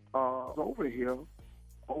 Over here,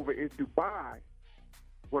 over in Dubai,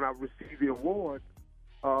 when I received the award,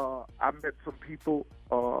 I met some people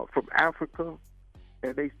from Africa,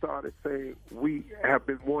 and they started saying, we have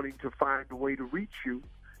been wanting to find a way to reach you,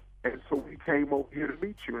 And so we came over here to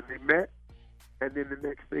meet you, and they met. And then the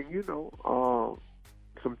next thing you know,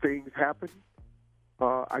 some things happen.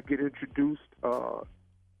 I get introduced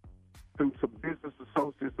through some business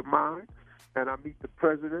associates of mine, and I meet the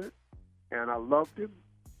president, and I loved him.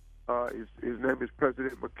 His name is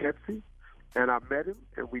President McKenzie, and I met him,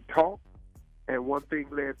 and we talked, and one thing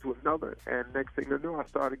led to another, and next thing I know, I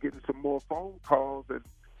started getting some more phone calls, and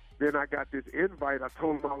then I got this invite. I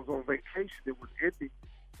told them I was on vacation. It was ending,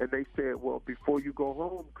 and they said, well, before you go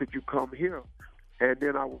home, could you come here? And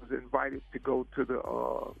then I was invited to go to the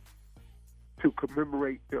to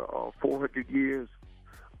commemorate the 400 years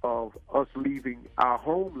of us leaving our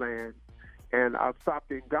homeland. And I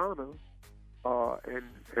stopped in Ghana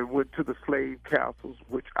and went to the slave castles,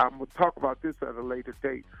 which I'm going to talk about this at a later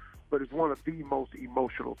date, but it's one of the most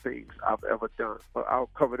emotional things I've ever done. But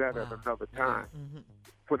I'll cover that at another time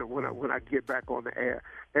when I get back on the air.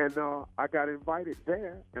 And I got invited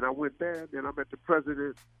there, and I went there. Then I met the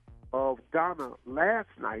president of Ghana last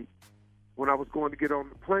night. When I was going to get on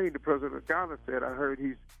the plane, the president of Ghana said, I heard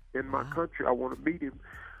he's in my country. I want to meet him.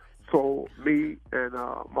 So me and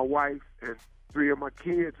my wife and 3 of my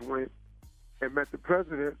kids went and met the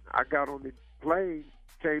president. I got on the plane,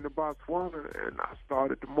 came to Botswana, and I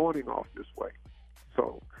started the morning off this way.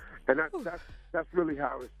 So, and that's really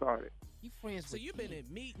how it started. You friends? So you've been at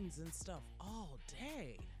meetings and stuff all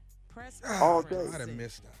day, press all day. I'd have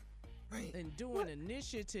missed that. And doing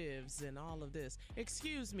initiatives and all of this.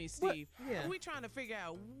 Excuse me, Steve. Yeah. We're trying to figure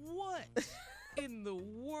out what in the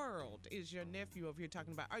world is your nephew over here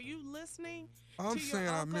talking about. Are you listening? I'm to saying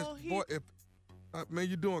your I uncle? missed. Boy, if man,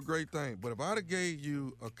 you're doing a great thing. But if I'd have gave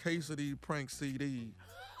you a case of these prank CDs,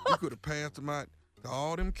 you could have passed them out to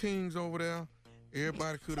all them kings over there.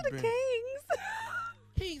 Everybody could have been.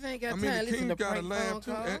 Kings ain't got I mean, time the to listen kings to got to prank laugh phone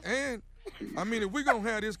too. calls. And I mean, if we're going to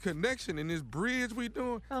have this connection and this bridge we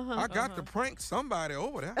doing, I got to prank somebody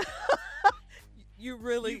over there. You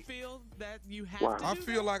really You feel that you have to do I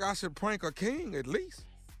feel like I should prank a king at least.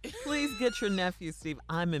 please get your nephew, Steve.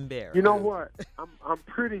 I'm embarrassed. You know what? I'm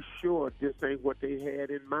pretty sure this ain't what they had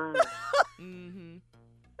in mind.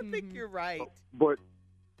 I think you're right. But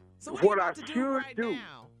So what are you I about to do should right do.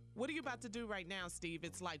 now? What are you about to do right now, Steve?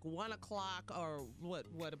 It's like 1 o'clock or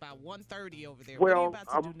what about 1:30 over there? What are you Well,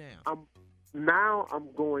 about to do now? I'm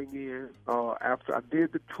going in after I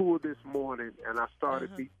did the tour this morning, and I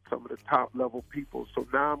started meeting some of the top level people. So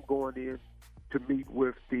now I'm going in to meet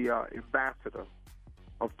with the ambassador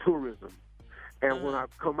of tourism, and when I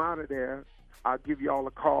come out of there, I'll give y'all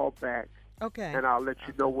a call back. Okay. And I'll let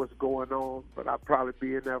you know what's going on. But I'll probably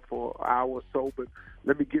be in there for an hour or so. But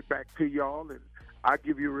let me get back to y'all, and I'll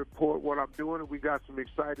give you a report what I'm doing. And we got some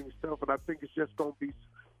exciting stuff, and I think it's just going to be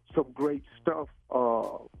some great stuff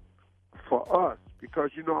for us. Because,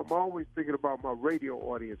 you know, I'm always thinking about my radio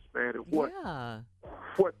audience, man, and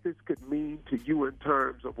what this could mean to you in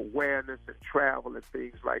terms of awareness and travel and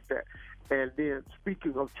things like that. And then,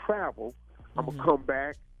 speaking of travel, I'm going to come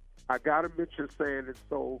back. I got to mention Sand and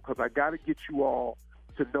Soul because I got to get you all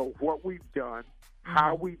to know what we've done,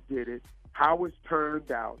 how we did it, how it's turned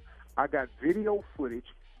out. I got video footage.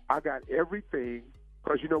 I got everything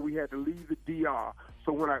because, you know, we had to leave the DR.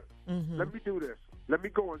 So when let me do this. Let me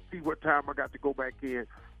go and see what time I got to go back in,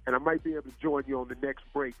 and I might be able to join you on the next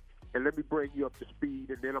break. And let me bring you up to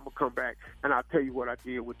speed, and then I'm going to come back, and I'll tell you what I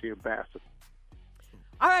did with the ambassador.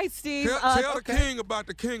 All right, Steve. Tell the king about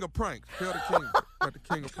the king of pranks. Tell the king about the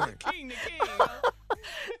king of pranks. King.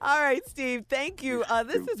 All right, Steve. Thank you.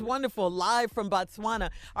 This is wonderful. Live from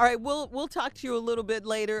Botswana. All right, we'll talk to you a little bit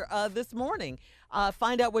later this morning.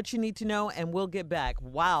 Find out what you need to know, and we'll get back.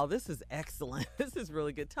 Wow, this is excellent. This is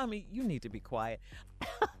really good. Tommy, you need to be quiet.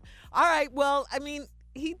 All right. Well, I mean,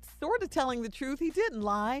 he's sort of telling the truth. He didn't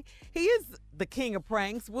lie. He is the king of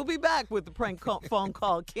pranks. We'll be back with the prank phone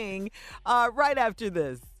call king right after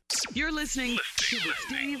this. You're listening to the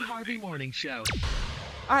Steve Harvey Morning Show.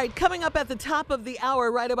 All right, coming up at the top of the hour,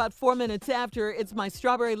 right about 4 minutes after, it's my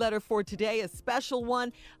strawberry letter for today, a special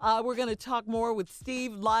one. We're going to talk more with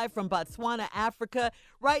Steve live from Botswana, Africa.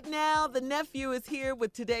 Right now, the nephew is here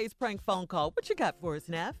with today's prank phone call. What you got for us,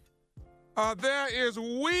 Neff? There is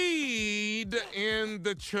weed in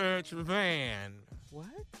the church van. What?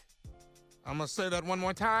 I'm going to say that one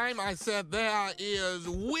more time. I said there is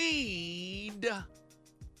weed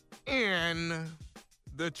in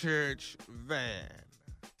the church van.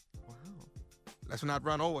 Wow. Let's not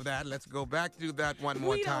run over that. Let's go back to that one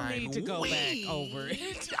more time. We don't need to go back over it.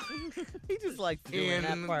 He just likes doing in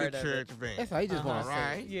that part the of church it. van. That's how he just want to say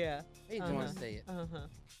right? it. Yeah. He just want to say it.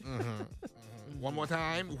 One more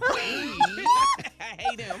time. I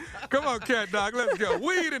hate him. Come on, cat dog. Let's go.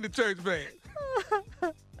 Weed in the church van.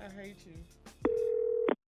 I hate you.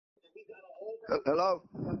 Hello?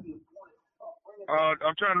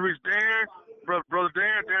 I'm trying to reach Dan. Brother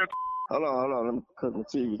Dan. Hold on. Let me cut my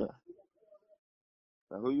TV down.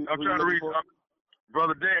 I'm trying to reach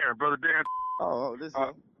Brother Dan. Oh, this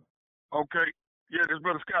him. Okay. Yeah, this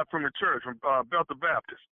Brother Scott from the church, from Bethel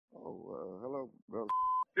Baptist. Hello, brother.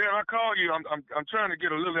 Dan, I call you. I'm trying to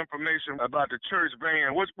get a little information about the church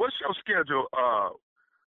van. What's your schedule?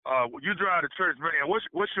 You drive the church van.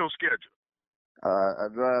 What's your schedule? I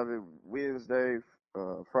drive it Wednesday,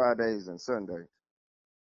 Fridays, and Sundays.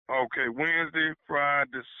 Okay, Wednesday,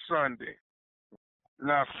 Friday, Sunday.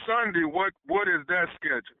 Now Sunday, what is that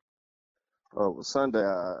schedule? Well, Sunday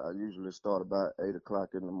I usually start about 8 o'clock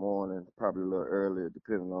in the morning, probably a little earlier,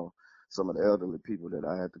 depending on some of the elderly people that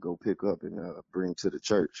I had to go pick up and bring to the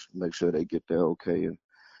church. Make sure they get there okay and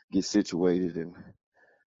get situated and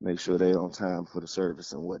make sure they're on time for the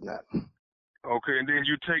service and whatnot. Okay, and then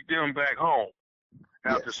you take them back home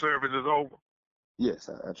after service is over? Yes,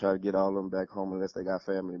 I try to get all of them back home unless they got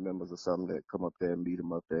family members or something that come up there and meet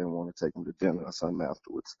them up there and want to take them to dinner or something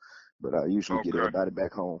afterwards. But I usually get everybody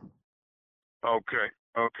back home. Okay.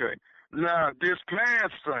 Now, this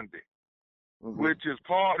past Sunday, which is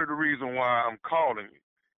part of the reason why I'm calling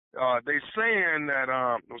you, they saying that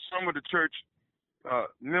some of the church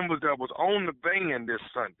members that was on the van this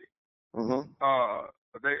Sunday,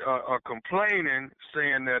 they are complaining,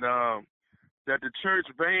 saying that that the church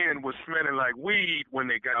van was smelling like weed when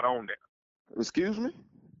they got on there. Excuse me?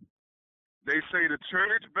 They say the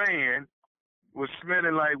church van was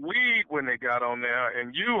smelling like weed when they got on there,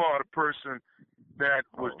 and you are the person that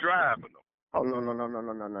was driving them. Oh no,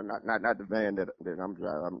 not the van that I'm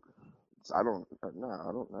driving.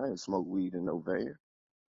 I ain't smoke weed in no van.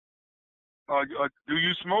 Do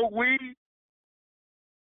you smoke weed?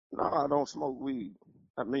 No, I don't smoke weed.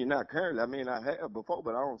 I mean, not currently. I mean, I have before,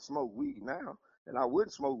 but I don't smoke weed now. And I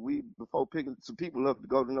wouldn't smoke weed before picking some people up to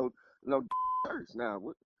go to no church. Now,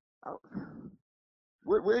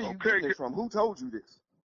 where are you getting it from? Who told you this?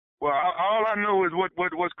 Well, all I know is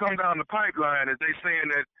what's come down the pipeline is they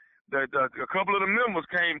saying that a couple of the members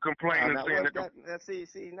came complaining, saying that.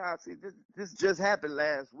 This just happened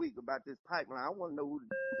last week about this pipeline. I want to know who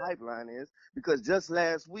the pipeline is because just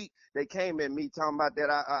last week they came at me talking about that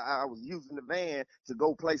I was using the van to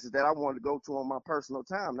go places that I wanted to go to on my personal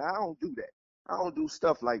time. Now I don't do that. I don't do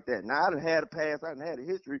stuff like that. Now I done had a past, I done had a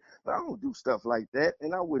history, but I don't do stuff like that,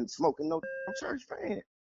 and I wouldn't smoke in no church van.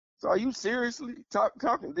 So are you seriously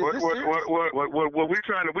talking? What we're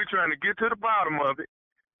trying to get to the bottom of it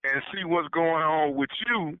and see what's going on with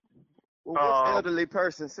you. Well, which elderly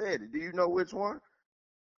person said it? Do you know which one?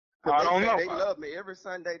 I don't know. They love me every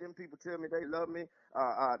Sunday. Them people tell me they love me.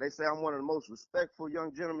 They say I'm one of the most respectful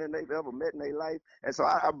young gentlemen they've ever met in their life, and so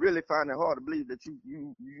I really find it hard to believe that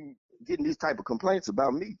you getting these type of complaints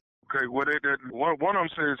about me. Okay, well, one of them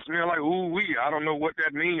says smell like ooh wee. I don't know what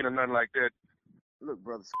that means or nothing like that. Look,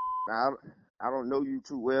 brother, now, I don't know you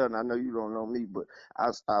too well, and I know you don't know me, but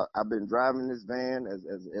I've been driving this van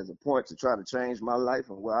as a point to try to change my life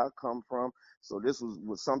and where I come from. So this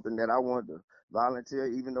was something that I wanted to volunteer,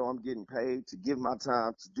 even though I'm getting paid, to give my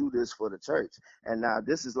time to do this for the church. And now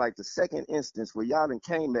this is like the second instance where y'all done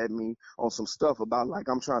came at me on some stuff about like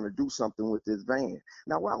I'm trying to do something with this van.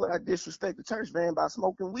 Now, why would I disrespect the church van by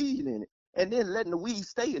smoking weed in it and then letting the weed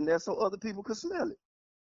stay in there so other people could smell it?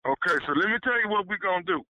 Okay, so let me tell you what we're going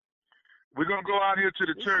to do. We're going to go out here to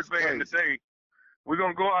the church van today. We're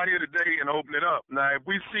going to go out here today and open it up. Now, if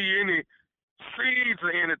we see any seeds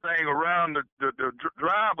or anything around the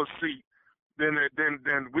driver's seat, then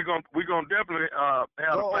we're gonna definitely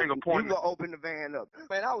have a finger pointing. You gonna open the van up,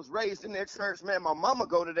 man? I was raised in that church, man. My mama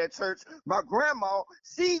go to that church. My grandma,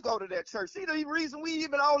 she go to that church. She the reason we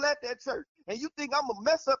even all at that church. And you think I'm gonna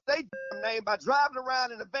mess up their name by driving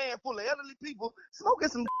around in a van full of elderly people smoking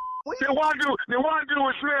some weed? Then why do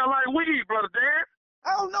it smell like weed, brother Dan?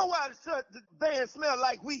 I don't know why the van smell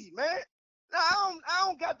like weed, man. Now, I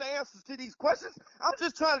don't got the answers to these questions. I'm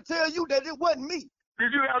just trying to tell you that it wasn't me.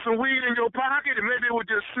 Did you have some weed in your pocket and maybe it was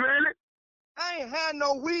just smelling? I ain't had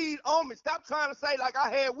no weed on me. Stop trying to say like I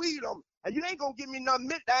had weed on me. And you ain't gonna give me nothing.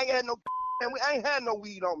 I ain't had no and I ain't had no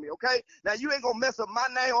weed on me, okay? Now you ain't gonna mess up my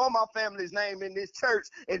name or my family's name in this church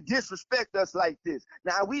and disrespect us like this.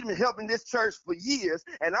 Now we've been helping this church for years,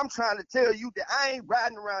 and I'm trying to tell you that I ain't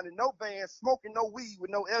riding around in no van smoking no weed with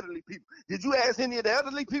no elderly people. Did you ask any of the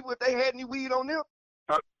elderly people if they had any weed on them?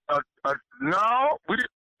 No, we didn't.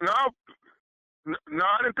 No,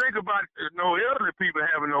 I didn't think about no elderly people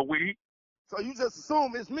having no weed. So you just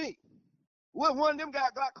assume it's me? What, one of them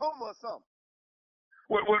got glaucoma or something?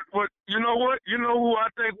 What? You know what? You know who I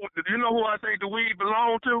think? You know who I think the weed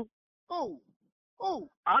belong to? Oh.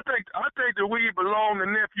 I think the weed belong to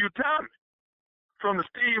nephew Tommy from the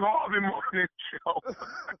Steve Harvey Morning Show.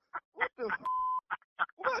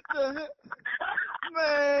 What the heck?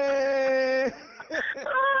 Man.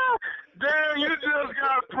 Damn, you just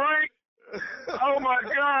got pranked. Oh my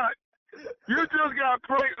God. You just got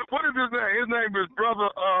pranked. What is his name? His name is brother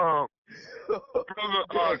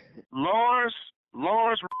Lawrence.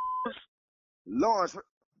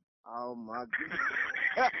 Oh my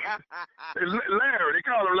God. Larry, they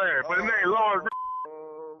call him Larry, but his name Lawrence.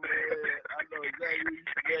 Oh man, I know exactly.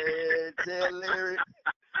 Man,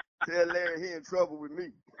 tell Larry he in trouble with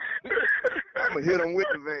me. I'm gonna hit him with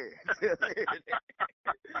the van.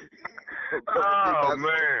 Oh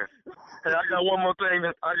man. Hey, I got one more thing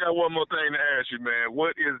to ask you, man.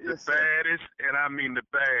 What is the baddest, and I mean the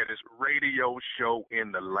baddest, radio show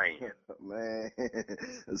in the land? Man,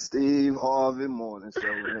 Steve Harvey Morning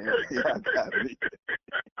Show, man. Y'all got me.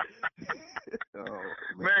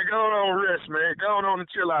 Man, go on rest, man. Go on and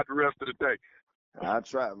chill out the rest of the day. I'll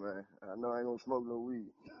try, man. I know I ain't gonna smoke no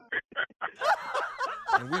weed.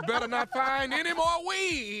 And we better not find any more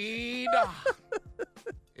weed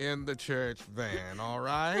in the church van, all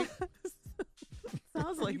right?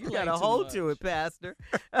 Sounds like you got a hold to it, Pastor.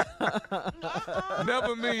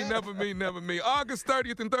 Never me. August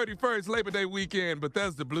 30th and 31st, Labor Day weekend,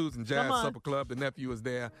 Bethesda Blues and Jazz Supper Club. The nephew is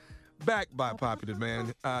there. Backed by popular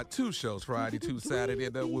demand. 2 shows Friday, 2 Saturday.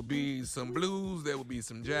 There will be some blues, there will be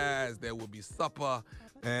some jazz, there will be supper,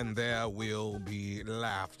 and there will be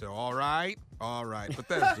laughter. All right?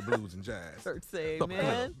 Bethesda Blues and Jazz. Say Supper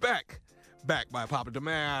amen. Club. Back by popular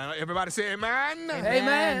demand. Everybody say amen.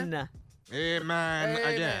 Amen. Amen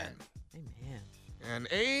again. Amen. And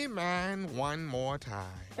amen one more time.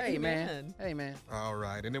 Amen. All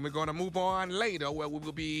right. And then we're going to move on later where we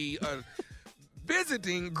will be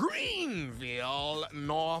visiting Greenville,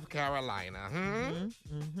 North Carolina.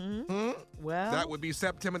 Well, that would be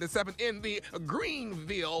September the 7th in the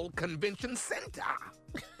Greenville Convention Center.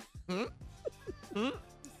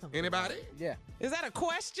 Anybody? Yeah. Is that a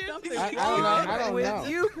question? I don't know. With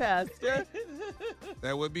you, Pastor.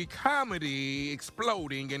 There will be comedy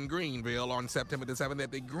exploding in Greenville on September the 7th at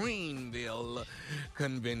the Greenville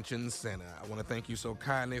Convention Center. I want to thank you so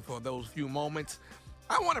kindly for those few moments.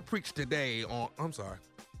 I want to preach today on... I'm sorry,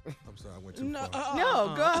 I went too far.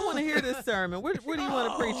 No, go. I want to hear this sermon. What do you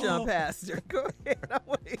want to preach on, Pastor? Go ahead. I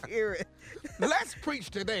want to hear it. Let's preach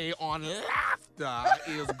today on laughter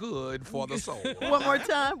is good for the soul. One more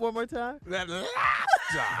time. That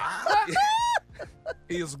laughter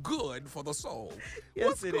is good for the soul.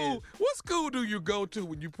 Yes, it is. What school do you go to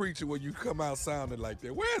when you preach it when you come out sounding like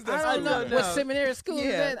that? Where's that I school? don't know. at? What seminary school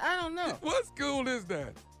is that? I don't know. What school is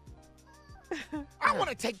that? I want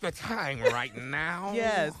to take the time right now.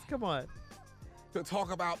 Yes, come on. To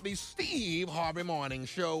talk about the Steve Harvey Morning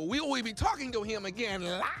Show. We will be talking to him again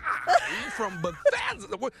live from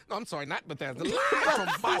Bethesda. No, I'm sorry, not Bethesda. Live from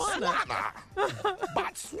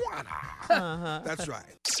Botswana. That's right.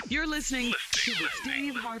 You're listening to the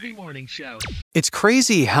Steve Harvey Morning Show. It's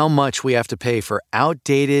crazy how much we have to pay for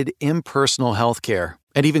outdated, impersonal healthcare,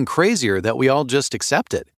 and even crazier that we all just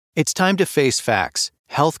accept it. It's time to face facts.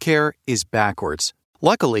 Healthcare is backwards.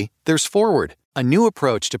 Luckily, there's Forward, a new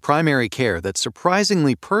approach to primary care that's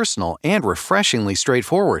surprisingly personal and refreshingly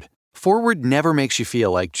straightforward. Forward never makes you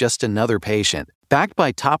feel like just another patient. Backed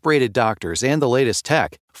by top-rated doctors and the latest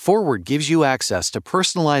tech, Forward gives you access to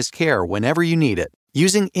personalized care whenever you need it.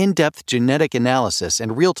 Using in-depth genetic analysis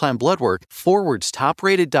and real-time blood work, Forward's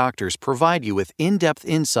top-rated doctors provide you with in-depth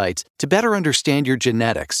insights to better understand your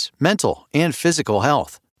genetics, mental, and physical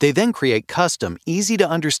health. They then create custom,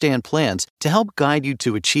 easy-to-understand plans to help guide you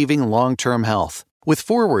to achieving long-term health. With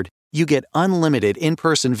Forward, you get unlimited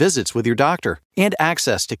in-person visits with your doctor and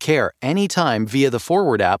access to care anytime via the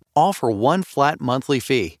Forward app, all for one flat monthly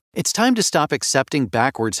fee. It's time to stop accepting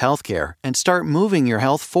backwards healthcare and start moving your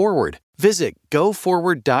health forward. Visit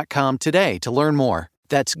GoForward.com today to learn more.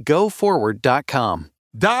 That's GoForward.com.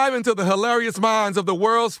 Dive into the hilarious minds of the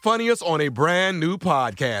world's funniest on a brand new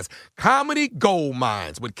podcast, Comedy Gold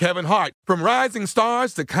Mines with Kevin Hart. From rising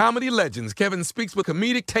stars to comedy legends, Kevin speaks with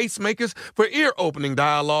comedic tastemakers for ear-opening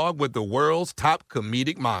dialogue with the world's top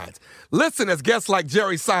comedic minds. Listen as guests like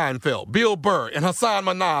Jerry Seinfeld, Bill Burr, and Hassan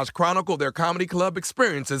Minhaj chronicle their comedy club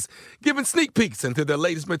experiences, giving sneak peeks into their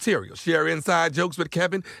latest material, share inside jokes with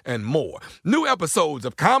Kevin, and more. New episodes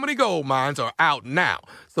of Comedy Gold Mines are out now.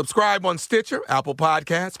 Subscribe on Stitcher, Apple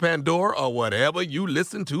Podcasts, Pandora, or whatever you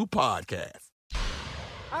listen to podcasts.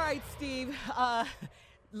 All right, Steve.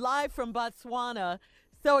 Live from Botswana,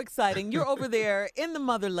 So exciting. You're over there in the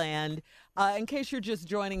motherland. In case you're just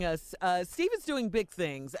joining us, Steve is doing big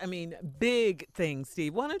things. I mean, big things,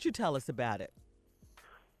 Steve. Why don't you tell us about it?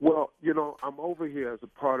 Well, I'm over here as a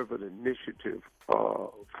part of an initiative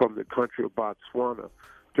from the country of Botswana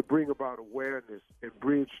to bring about awareness and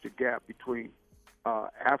bridge the gap between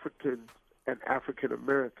Africans and African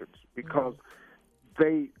Americans, because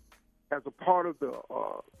they, as a part of the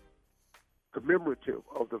commemorative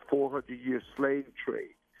of the 400-year slave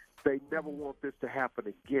trade, they never want this to happen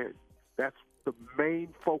again. That's the main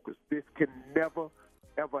focus. This can never,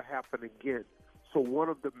 ever happen again. So one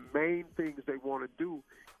of the main things they want to do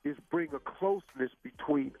is bring a closeness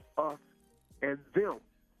between us and them,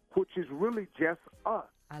 which is really just us.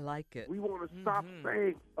 I like it. We want to stop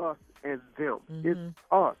saying us and them. It's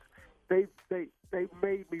us. They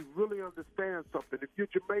made me really understand something. If you're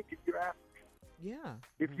Jamaican, you're African. Yeah.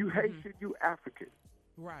 If you Haitian, you're African.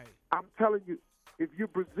 Right. I'm telling you, if you're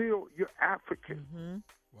Brazil, you're African.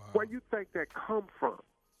 Wow. Where you think that come from?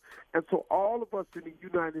 And so all of us in the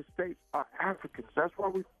United States are Africans. That's why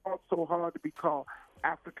we fought so hard to be called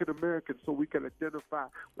African Americans, so we can identify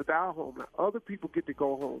with our homeland. Other people get to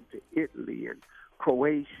go home to Italy and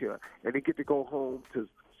Croatia, and they get to go home to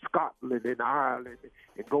Scotland and Ireland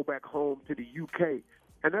and go back home to the UK.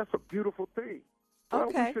 And that's a beautiful thing. Well,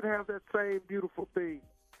 Okay. we should have that same beautiful thing.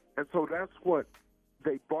 And so that's what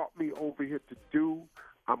they brought me over here to do.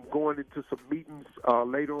 I'm going into some meetings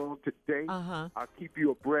later on today. I'll keep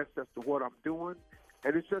you abreast as to what I'm doing.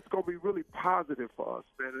 And it's just going to be really positive for us,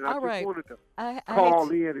 man. And I All just right. wanted to I call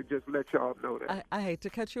hate in and just let y'all know that. I hate to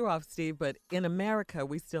cut you off, Steve, but in America,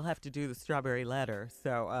 we still have to do the strawberry letter.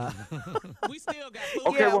 So We still got food.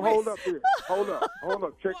 Okay, well, hold up here. Hold up.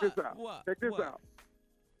 Check this out. Check this out.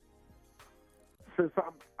 Since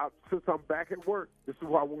I'm back at work, this is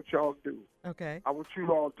what I want y'all to do. Okay. I want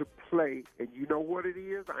you all to play, and you know what it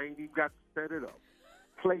is? I ain't even got to set it up.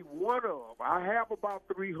 Play one of, I have about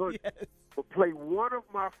 300, but play one of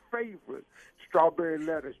my favorite strawberry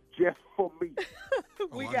letters just for me.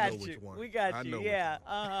 We I got know which you. one. We got I you. know which Yeah.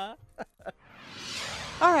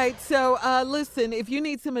 All right. So listen, if you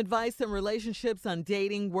need some advice on relationships, on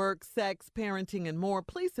dating, work, sex, parenting, and more,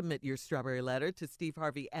 please submit your strawberry letter to Steve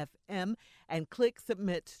Harvey FM and click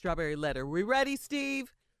Submit Strawberry Letter. We ready,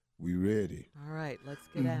 Steve? We ready. All right. Let's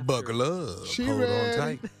get after Buckle it. up. She Hold ready. on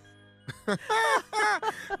tight.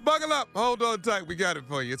 Buckle up. Hold on tight. We got it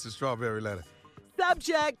for you. It's a strawberry letter.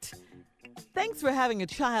 Subject: thanks for having a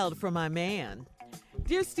child for my man.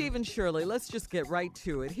 Dear Steve and Shirley, let's just get right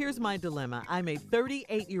to it. Here's my dilemma. I'm a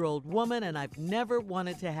 38-year-old woman, and I've never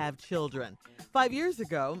wanted to have children. 5 years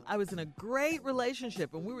ago, I was in a great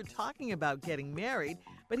relationship, and we were talking about getting married,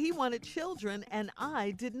 but he wanted children, and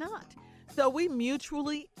I did not. So we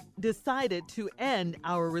mutually decided to end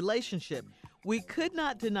our relationship. We could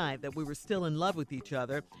not deny that we were still in love with each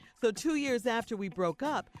other. So 2 years after we broke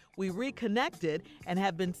up, we reconnected and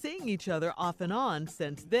have been seeing each other off and on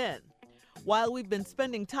since then. While we've been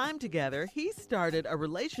spending time together, he started a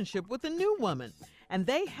relationship with a new woman, and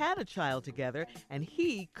they had a child together, and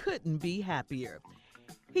he couldn't be happier.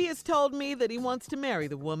 He has told me that he wants to marry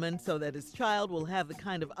the woman so that his child will have the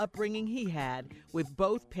kind of upbringing he had with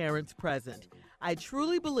both parents present. I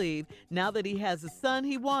truly believe now that he has the son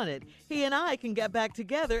he wanted, he and I can get back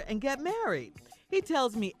together and get married. He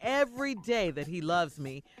tells me every day that he loves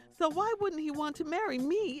me, so why wouldn't he want to marry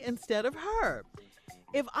me instead of her?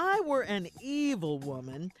 If I were an evil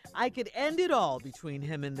woman, I could end it all between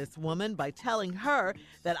him and this woman by telling her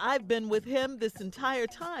that I've been with him this entire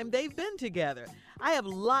time they've been together. I have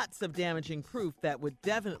lots of damaging proof that would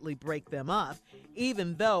definitely break them up.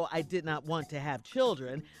 Even though I did not want to have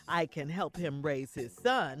children, I can help him raise his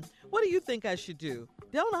son. What do you think I should do?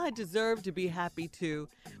 Don't I deserve to be happy too?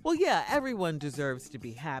 Well, yeah, everyone deserves to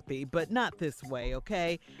be happy, but not this way,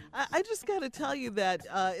 okay? I just got to tell you that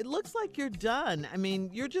it looks like you're done. I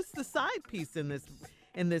mean, you're just the side piece in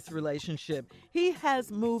this relationship. He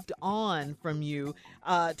has moved on from you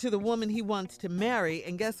to the woman he wants to marry,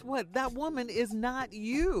 and guess what? That woman is not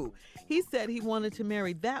you. He said he wanted to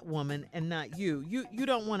marry that woman and not you. You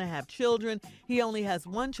don't want to have children. He only has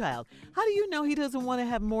one child. How do you know he doesn't want to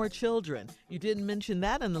have more children? You didn't mention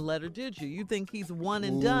that in the letter, did you? You think he's one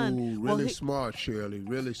and done. Really smart, Shirley.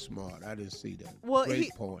 Really smart. I didn't see that. Well,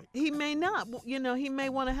 Great point. He may not. You know, he may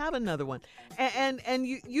want to have another one, and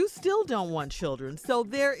you still don't want children. So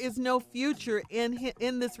there is no future in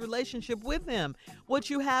this relationship with him. What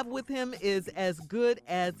you have with him is as good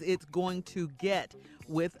as it's going to get.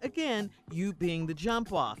 With, again, you being the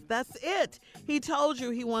jump off. That's it. He told you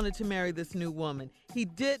he wanted to marry this new woman. He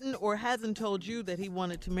didn't or hasn't told you that he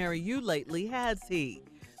wanted to marry you lately, has he?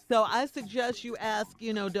 So I suggest you ask,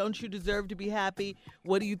 don't you deserve to be happy?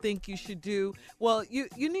 What do you think you should do? Well, you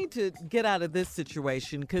need to get out of this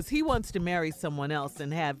situation because he wants to marry someone else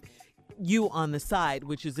and have you on the side,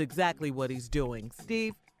 which is exactly what he's doing.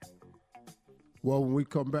 Steve? Well, when we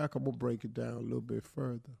come back, I'm going to break it down a little bit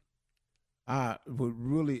further. I would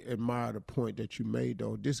really admire the point that you made,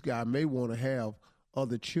 though. This guy may want to have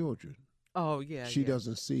other children. Oh, yeah. She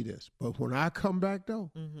doesn't see this. But when I come back,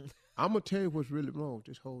 though, I'm going to tell you what's really wrong with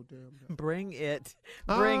this whole damn thing. Bring it.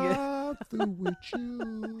 Bring it. I'm through with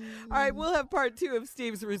you. All right, we'll have part 2 of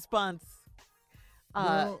Steve's response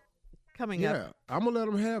coming up. Yeah, I'm going to let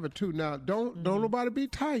him have it, too. Now, don't nobody be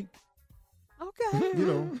tight. Okay.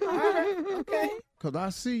 All right. Okay. Because I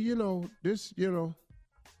see, this,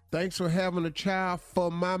 thanks for having a child for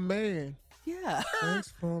my man. Yeah.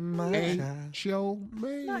 Thanks for my Ain't your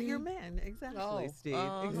man. Not your man. Exactly, Steve.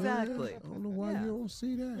 Exactly. I don't know why you don't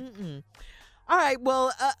see that. All right.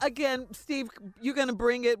 Well, again, Steve, you're going to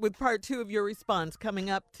bring it with part 2 of your response coming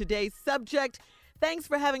up. Today's subject, thanks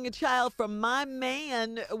for having a child from my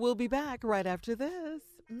man. We'll be back right after this.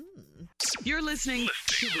 You're listening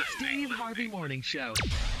to the Steve Harvey Morning Show.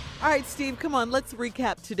 All right, Steve, come on. Let's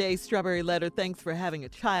recap today's Strawberry Letter. Thanks for having a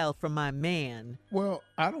child from my man. Well,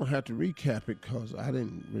 I don't have to recap it because I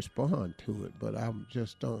didn't respond to it, but I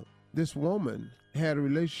just don't. This woman had a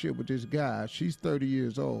relationship with this guy. She's 30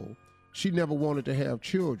 years old. She never wanted to have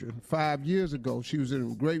children. 5 years ago, she was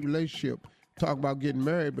in a great relationship, talking about getting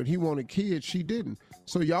married, but he wanted kids. She didn't.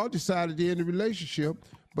 So y'all decided to end the relationship,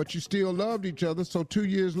 but you still loved each other. So 2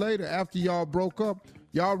 years later, after y'all broke up,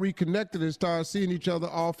 y'all reconnected and started seeing each other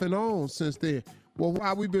off and on since then. Well,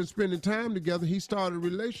 while we've been spending time together, he started a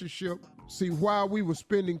relationship. See, while we were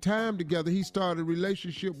spending time together, he started a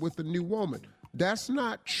relationship with a new woman. That's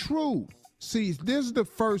not true. See, this is the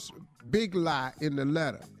first big lie in the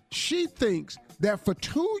letter. She thinks that for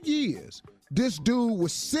 2 years, this dude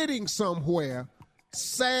was sitting somewhere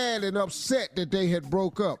sad and upset that they had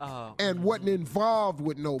broke up and wasn't involved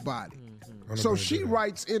with nobody. So she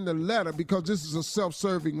writes in the letter, because this is a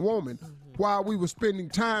self-serving woman, while we were spending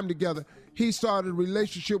time together, he started a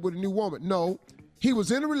relationship with a new woman. No, he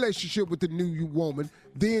was in a relationship with the new woman,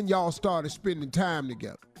 then y'all started spending time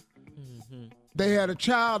together. They had a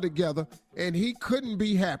child together, and he couldn't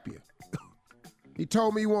be happier. He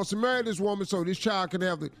told me he wants to marry this woman so this child can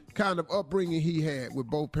have the kind of upbringing he had with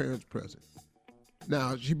both parents present.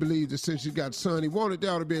 Now, she believes that since she's got a son he wanted, they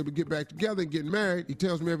ought to be able to get back together and get married. He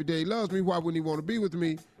tells me every day he loves me. Why wouldn't he want to be with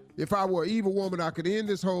me? If I were an evil woman, I could end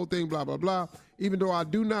this whole thing, blah, blah, blah. Even though I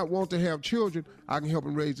do not want to have children, I can help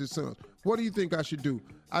him raise his sons. What do you think I should do?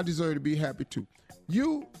 I deserve to be happy too.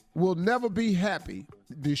 You will never be happy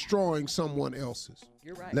destroying someone else's.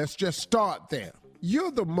 You're right. Let's just start there.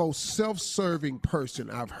 You're the most self-serving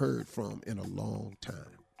person I've heard from in a long time.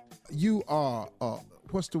 You are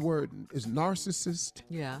what's the word? Is narcissist?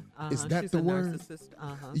 Yeah. Is that She's the a word? Narcissist.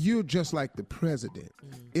 You're just like the president.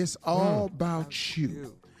 It's all about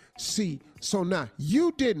you. See, so now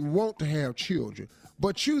you didn't want to have children,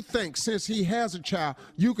 but you think since he has a child,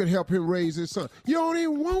 you can help him raise his son. You don't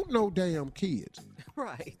even want no damn kids.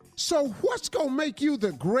 Right. So what's going to make you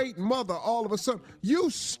the great mother all of a sudden? You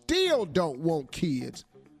still don't want kids,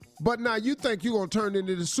 but now you think you're going to turn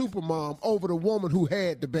into the supermom over the woman who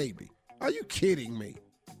had the baby. Are you kidding me?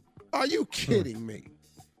 Are you kidding me?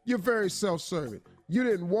 You're very self-serving. You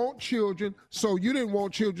didn't want children, so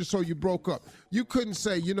you broke up. You couldn't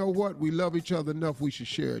say, you know what, we love each other enough, we should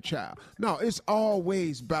share a child. No, it's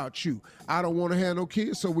always about you. I don't want to have no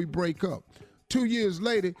kids, so we break up. 2 years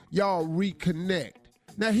later, y'all reconnect.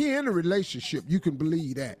 Now, he in a relationship, you can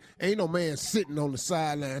believe that. Ain't no man sitting on the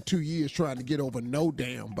sideline 2 years trying to get over no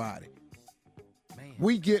damn body. Man.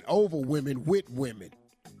 We get over women with women.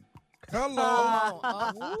 Hello.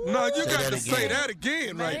 No, you got to say that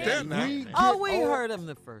again right there now. We heard him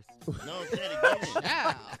the first. No, say it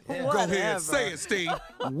again. Go ahead, say it, Steve.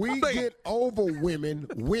 We get over women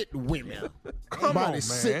with women. Come on, man.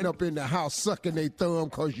 Sitting up in the house sucking their thumb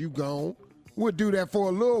because you gone. We'll do that for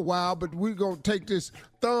a little while, but we're going to take this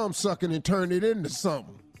thumb sucking and turn it into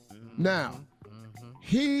something. Now,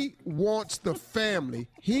 he wants the family.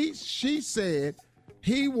 She said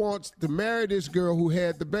he wants to marry this girl who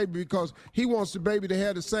had the baby because he wants the baby to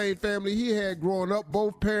have the same family he had growing up,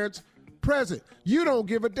 both parents present. You don't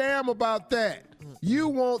give a damn about that. You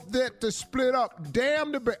want that to split up.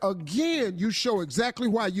 Damn the baby. Again, you show exactly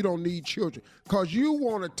why you don't need children. Because you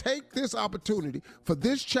want to take this opportunity for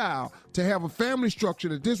this child to have a family structure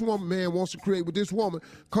that this man wants to create with this woman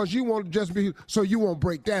because you want to just be, so you won't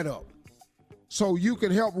break that up. So you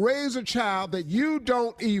can help raise a child that you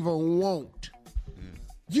don't even want.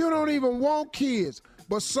 You don't even want kids.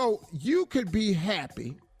 But so you could be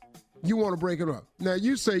happy. You want to break it up. Now,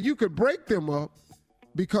 you say you could break them up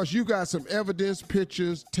because you got some evidence,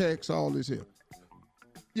 pictures, text, all this here.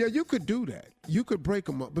 Yeah, you could do that. You could break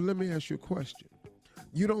them up. But let me ask you a question.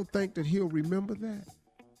 You don't think that he'll remember that?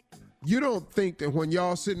 You don't think that when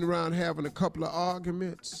y'all sitting around having a couple of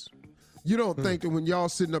arguments, you don't think that when y'all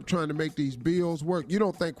sitting up trying to make these bills work, you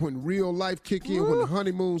don't think when real life kick in, when the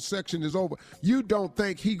honeymoon section is over, you don't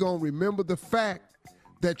think he gonna remember the fact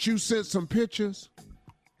that you sent some pictures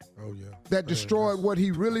that destroyed what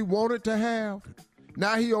he really wanted to have?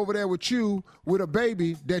 Now he over there with you with a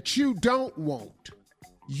baby that you don't want.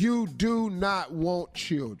 You do not want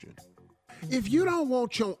children. If you don't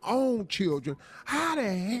want your own children, how the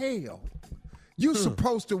hell you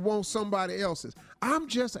supposed to want somebody else's? I'm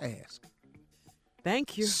just asking.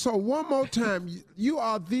 Thank you. So one more time, you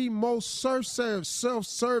are the most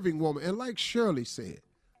self-serving woman. And like Shirley said,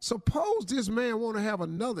 suppose this man want to have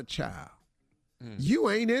another child. You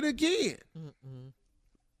ain't it again.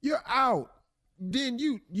 You're out. Then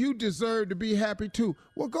you deserve to be happy too.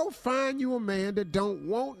 Well, go find you a man that don't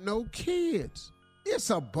want no kids.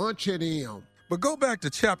 It's a bunch of them. But go back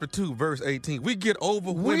to chapter 2, verse 18. We get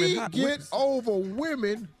over women. We get over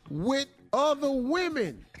women with other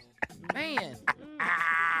women. Man.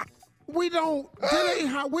 We don't. That ain't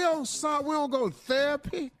how we don't go to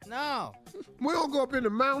therapy. No. We don't go up in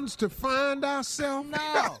the mountains to find ourselves.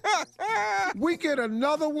 No. We get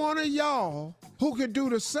another one of y'all who can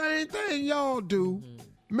do the same thing y'all do.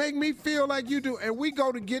 Make me feel like you do, and we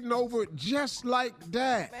go to getting over it just like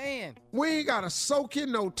that. Man. We ain't got to soak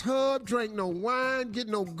in no tub, drink no wine, get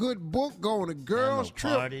no good book, go on a girls'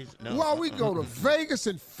 trip. Parties, no. Well, we go to Vegas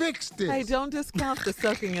and fix this. Hey, don't discount the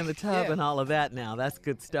soaking in the tub and all of that now. That's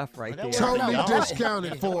good stuff right there. Totally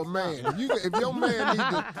discounted for a man. If your man need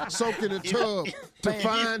to soak in a tub to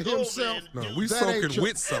find himself, no, we soaking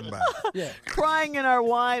with somebody. Crying in our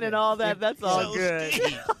wine and all that, that's all good.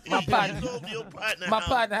 My partner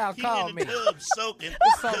house called me. Soaking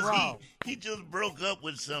It's so wrong. He just broke up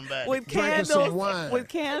with somebody. With Drinking candles. some wine. With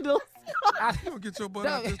candles. You get your butt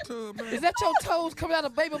out this tub, man. Is that your toes coming out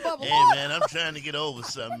of baby bubble? Hey, man, I'm trying to get over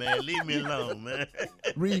something, man. Leave me alone, man.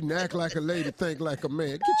 Read and act like a lady, think like a man.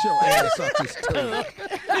 Get your ass off this tub.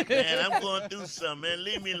 Man, I'm going through something, man.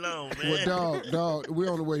 Leave me alone, man. Well, dog,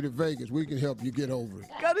 we're on the way to Vegas. We can help you get over it.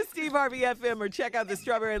 Go to Steve Harvey FM or check out the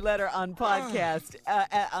Strawberry Letter on podcast,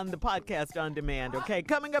 on the podcast on demand, okay?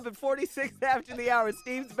 Coming up at 46 after the hour,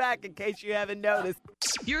 Steve's back in case you haven't noticed.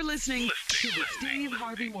 You're listening to the Steve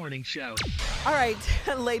Harvey Morning Show. All right,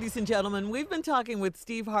 ladies and gentlemen, we've been talking with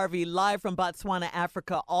Steve Harvey live from Botswana,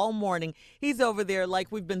 Africa all morning. He's over there,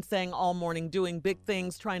 like we've been saying all morning, doing big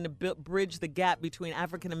things, trying to bridge the gap between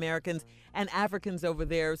African Americans and Africans over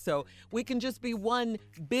there so we can just be one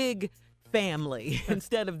big family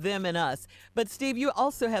instead of them and us. But Steve, you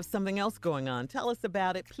also have something else going on. Tell us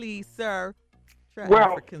about it, please, sir.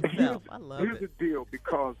 Well, here's the deal,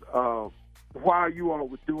 because while you all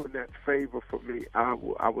were doing that favor for me, I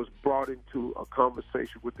was brought into a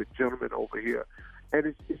conversation with the gentleman over here,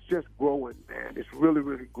 and it's just growing, man. It's really,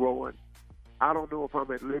 really growing. I don't know if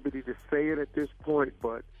I'm at liberty to say it at this point,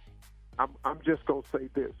 but I'm just going to say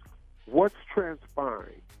this. What's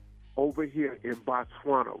transpiring over here in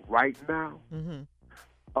Botswana right now,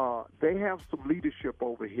 they have some leadership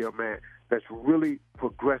over here, man, that's really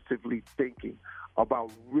progressively thinking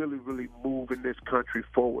about really, really moving this country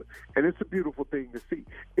forward. And it's a beautiful thing to see.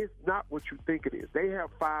 It's not what you think it is. They have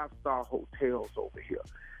 5-star hotels over here.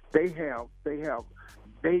 They have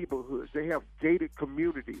neighborhoods. They have gated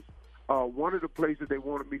communities. One of the places they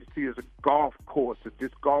wanted me to see is a golf course,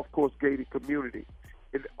 this golf course gated community,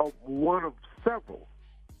 one of several.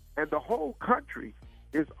 And the whole country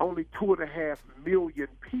is only 2.5 million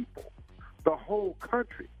people. The whole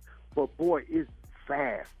country. But boy, it's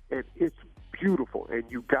fast and it's beautiful, and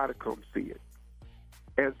you got to come see it.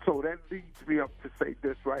 And so that leads me up to say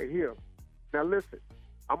this right here. Now listen,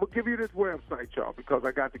 I'm going to give you this website, y'all, because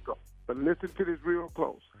I got to go. But listen to this real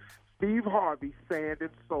close.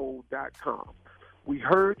 SteveHarveySandandSoul.com. We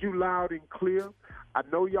heard you loud and clear. I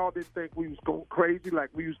know y'all didn't think we was going crazy,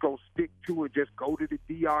 like we was going to stick to and just go to the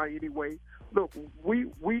DR anyway. Look,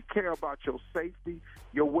 we care about your safety,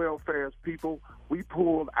 your welfare as people. We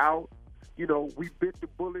pulled out. You know, we bit the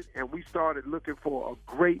bullet and we started looking for a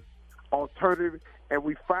great alternative, and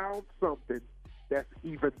we found something that's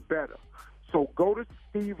even better. So go to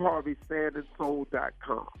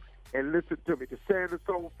SteveHarveySandandSoul.com and listen to me. The Sand and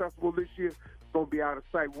Soul Festival this year is going to be out of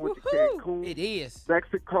sight. We went to Cancun. It is.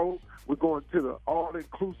 Mexico. We're going to the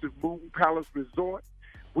all-inclusive Moon Palace Resort.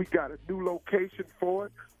 We got a new location for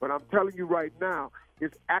it, but I'm telling you right now,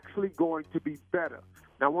 it's actually going to be better.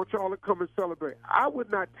 Now, I want y'all to come and celebrate. I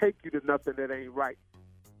would not take you to nothing that ain't right.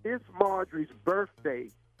 It's Marjorie's birthday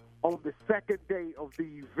on the second day of the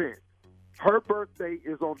event. Her birthday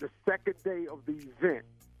is on the second day of the event.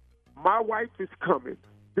 My wife is coming.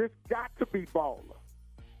 This got to be baller.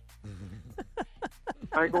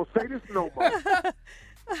 I ain't going to say this no more.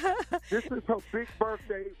 This is her big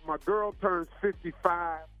birthday. My girl turns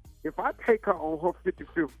 55. If I take her on her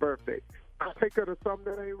 55th birthday, I take her to something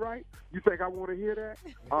that ain't right, you think I want to hear that?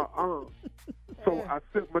 So I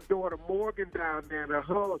sent my daughter Morgan down there and her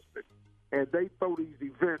husband, and they throw these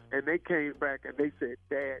events, and they came back and they said,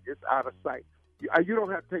 Dad, it's out of sight. You don't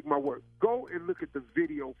have to take my word. Go and look at the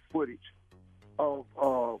video footage of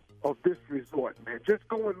this resort, man. Just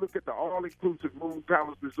go and look at the all-inclusive Moon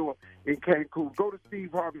Palace Resort in Cancun. Go to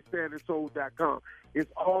SteveHarveySandandSoul.com.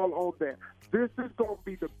 It's all on there. This is going to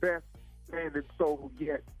be the best Sand and Soul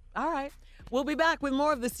yet. All right. We'll be back with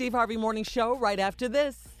more of the Steve Harvey Morning Show right after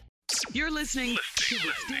this. You're listening to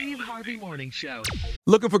the Steve Harvey Morning Show.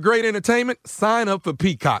 Looking for great entertainment? Sign up for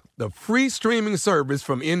Peacock, the free streaming service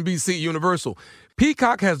from NBC Universal.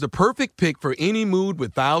 Peacock has the perfect pick for any mood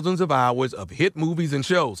with thousands of hours of hit movies and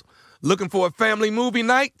shows. Looking for a family movie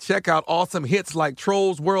night? Check out awesome hits like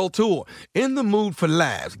Trolls World Tour. In the mood for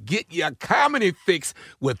laughs? Get your comedy fix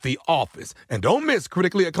with The Office. And don't miss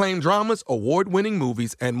critically acclaimed dramas, award-winning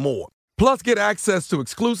movies, and more. Plus, get access to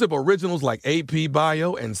exclusive originals like AP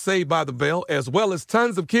Bio and Saved by the Bell, as well as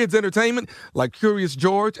tons of kids' entertainment like Curious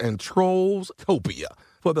George and Trollstopia.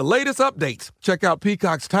 For the latest updates, check out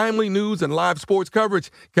Peacock's timely news and live sports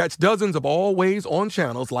coverage. Catch dozens of Always On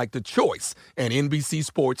channels like The Choice and NBC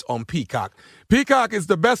Sports on Peacock. Peacock is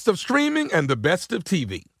the best of streaming and the best of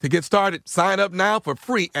TV. To get started, sign up now for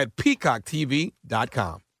free at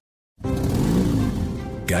peacocktv.com.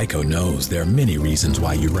 Geico knows there are many reasons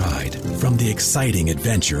why you ride. From the exciting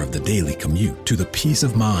adventure of the daily commute to the peace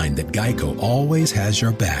of mind that Geico always has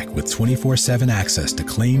your back with 24/7 access to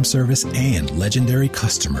claim service and legendary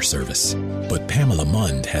customer service. But Pamela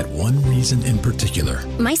Mund had one reason in particular.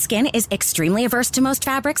 My skin is extremely averse to most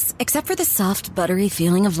fabrics, except for the soft, buttery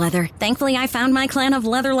feeling of leather. Thankfully, I found my clan of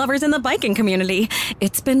leather lovers in the biking community.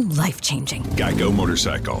 It's been life-changing. Geico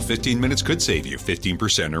Motorcycle. 15 minutes could save you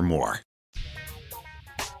 15% or more.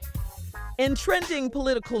 In trending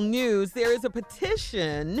political news, there is a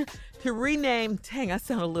petition to rename. Dang, I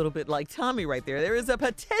sound a little bit like Tommy right there. There is a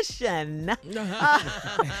petition. Come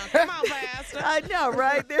on, Pastor. I know,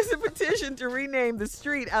 right? There's a petition to rename the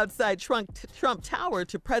street outside Trump Tower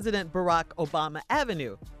to President Barack Obama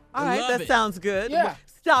Avenue. All right, that sounds good. Yeah.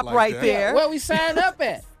 Stop Like right that. there. Yeah, where we signed up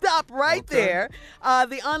at. Stop right there.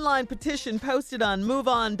 The online petition posted on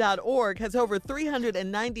moveon.org has over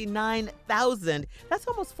 399,000. That's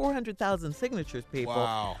almost 400,000 signatures, people.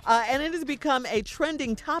 Wow. And it has become a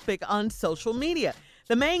trending topic on social media.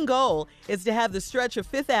 The main goal is to have the stretch of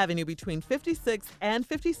Fifth Avenue between 56th and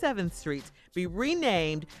 57th Streets be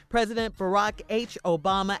renamed President Barack H.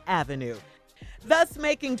 Obama Avenue, thus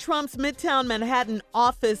making Trump's Midtown Manhattan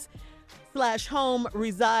office/home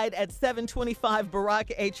reside at 725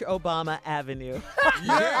 Barack H. Obama Avenue.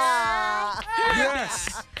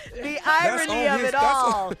 Yes. The irony of it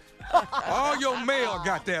all. All your mail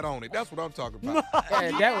got that on it. That's what I'm talking about.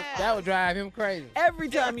 Yeah, that would drive him crazy. Every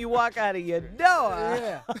time you walk out of your door.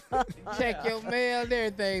 Yeah. Check your mail and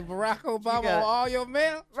everything. Barack Obama on all your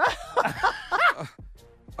mail.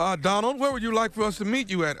 Donald, where would you like for us to meet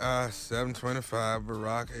you at? 725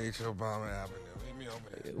 Barack H. Obama Avenue. Meet me over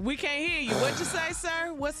there. We can't hear you. What'd you say,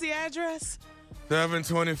 sir? What's the address?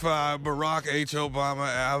 725 Barack H. Obama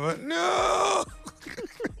Avenue. No!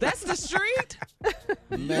 That's the street?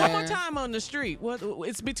 Man. One more time on the street. What?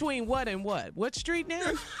 It's between what and what? What street now?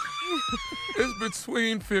 It's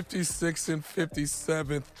between 56th and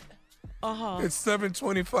 57th. Uh-huh. It's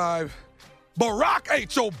 725 Barack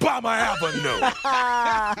H. Obama Avenue.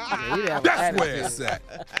 That's where it's at.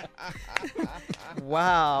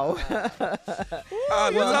 Wow. I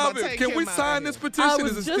love it. Can we sign this petition? I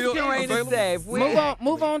was Is it just still getting ready to available? say,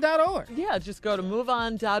 MoveOn.org. Yeah, just go to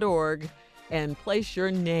moveon.org and place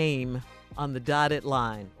your name on the dotted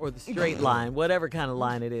line or the straight line, whatever kind of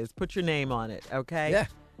line it is. Put your name on it, okay? Yeah.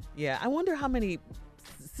 Yeah, I wonder how many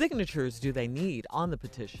signatures do they need on the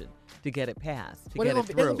petition to get it passed, to get it through.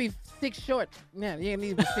 They're going to be 6 short. Yeah, you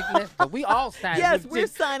need to be 6 less. But we all signed it. Yes, we're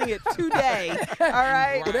signing it today. All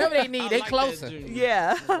right? Whatever they need, they closer.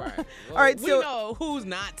 Yeah. Right. Well, All right, we so know who's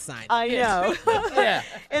not signing. I know. Yeah.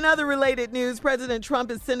 In other related news, President Trump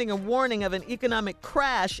is sending a warning of an economic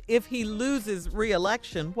crash if he loses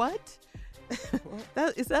re-election. What?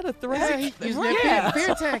 Is that a threat? Yeah, he's using that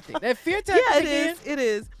fear tactic. That fear tactic Yeah, again. It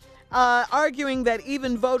is. arguing that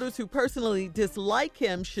even voters who personally dislike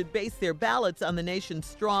him should base their ballots on the nation's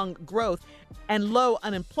strong growth and low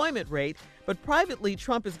unemployment rate. But privately,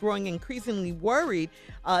 Trump is growing increasingly worried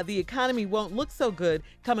the economy won't look so good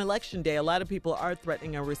come Election Day. A lot of people are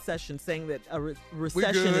threatening a recession, saying that a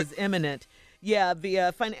recession is imminent. Yeah,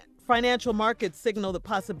 the financial markets signaled the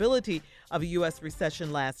possibility of a U.S.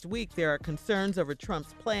 recession last week. There are concerns over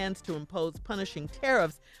Trump's plans to impose punishing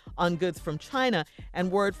tariffs on goods from China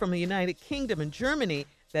and word from the United Kingdom and Germany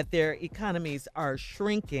that their economies are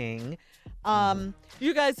shrinking.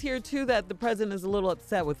 You guys hear, too, that the president is a little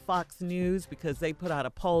upset with Fox News because they put out a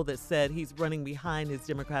poll that said he's running behind his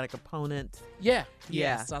Democratic opponent. Yeah.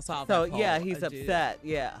 Yes, I saw that So, poll. yeah, he's I did. upset.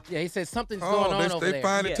 Yeah. Yeah, he said something's going on over there. They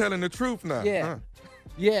finally telling the truth now. Yeah. Huh?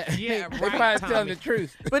 Yeah, Yeah, they right, probably Tommy. telling the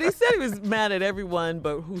truth. But he said he was mad at everyone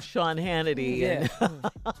but who's Sean Hannity. Yeah.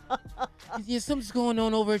 And Yeah, something's going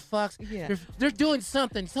on over at Fox. Yeah. They're doing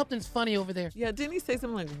something. Something's funny over there. yeah, didn't he say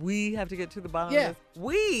something like, we have to get to the bottom Yeah. of this?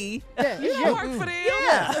 We? Yeah, You don't work for them?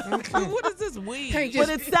 Yeah. What is this we? Can't But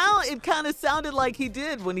just- it kind of sounded like he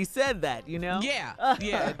did when he said that, you know? Yeah,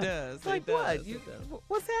 yeah, it does. It's like, it does. what?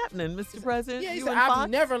 What's happening, Mr. President? Yeah, he You said, and I've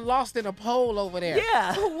Fox? never lost in a poll over there.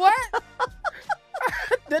 Yeah. What?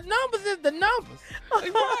 The numbers is the numbers.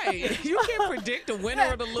 Right. You can't predict the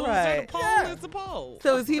winner or the loser. Right. The poll Yeah. is the poll.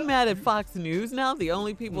 So is he mad at Fox News now? The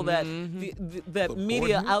only people that that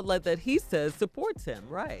media him? outlet that he says supports him,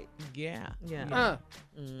 right? Yeah. Yeah.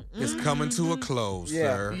 It's coming to a close,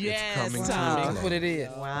 Yeah. sir. Yes, it's coming to Tommy. a That's close. what it is.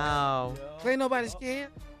 Wow. Ain't nobody scared.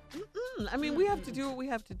 I mean, we have to do what we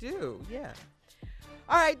have to do. Yeah.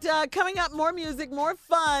 All right. Coming up, more music, more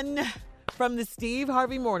fun from the Steve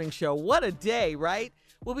Harvey Morning Show. What a day, right?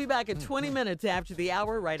 We'll be back in 20 minutes after the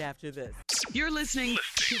hour, right after this. You're listening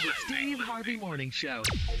to the Steve Harvey Morning Show.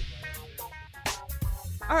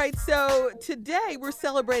 All right, so today we're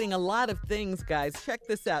celebrating a lot of things, guys. Check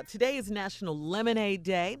this out. Today is National Lemonade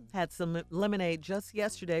Day. Had some lemonade just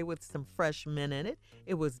yesterday with some fresh mint in it.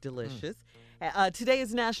 It was delicious. Today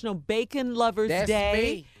is National Bacon Lovers That's Day.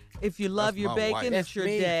 me. If you love That's your my bacon, wife. it's That's your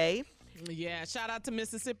me. day. Yeah, shout out to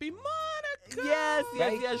Mississippi Monica.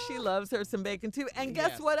 Yes, she loves her some bacon too. And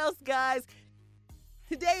guess Yes. what else, guys?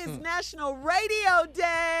 Today is National Radio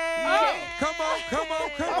Day. Oh, come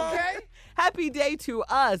on. Okay. Happy day to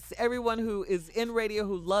us, everyone who is in radio,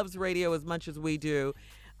 who loves radio as much as we do.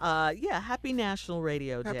 Happy National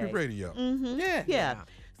Radio Day. Happy radio. Mm-hmm. Yeah. Yeah.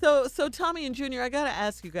 So Tommy and Junior, I got to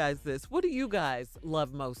ask you guys this. What do you guys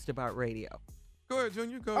love most about radio? Go ahead,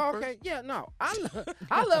 Junior. Go Okay, first. yeah, no.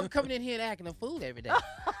 I love coming in here and acting a fool every day.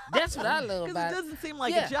 That's what I love Because about it doesn't seem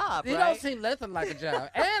like yeah, a job, It right? don't seem nothing like a job.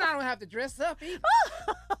 And I don't have to dress up either.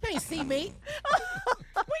 Can't see me.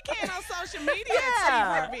 We can on social media. Yeah,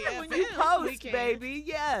 at Steve Harvey when you FM. post, We can. baby,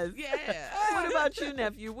 yes. Yeah. What about you,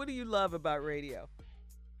 nephew? What do you love about radio?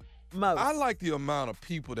 Most. I like the amount of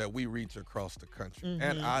people that we reach across the country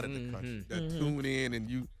and out of the country that tune in, and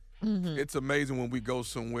you. It's amazing when we go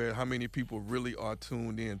somewhere how many people really are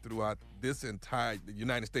tuned in throughout this entire the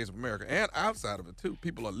United States of America and outside of it too.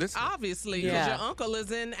 People are listening. Obviously, because your uncle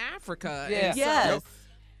is in Africa. Yeah. And so- Yes.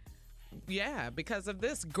 Yeah, because of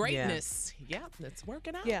this greatness. Yeah, it's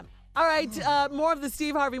working out. Yeah. All right, more of the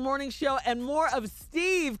Steve Harvey Morning Show and more of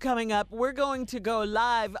Steve coming up. We're going to go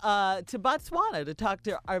live to Botswana to talk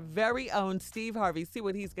to our very own Steve Harvey, see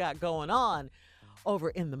what he's got going on over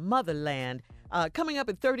in the motherland. Coming up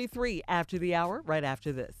at 33 after the hour, right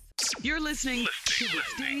after this. You're listening to the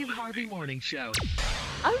Steve Harvey Morning Show.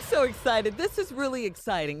 I'm so excited. This is really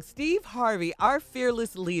exciting. Steve Harvey, our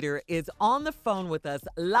fearless leader, is on the phone with us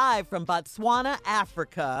live from Botswana,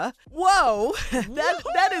 Africa. Whoa,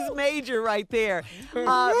 that is major right there.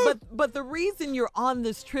 But the reason you're on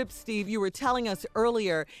this trip, Steve, you were telling us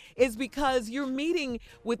earlier, is because you're meeting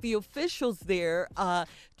with the officials there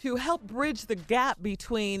to help bridge the gap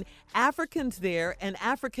between Africans there and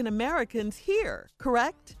African Americans here,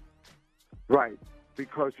 correct? Right,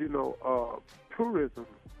 because tourism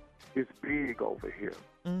is big over here.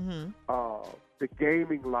 Mm-hmm. The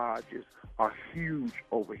gaming lodges are huge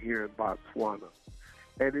over here in Botswana,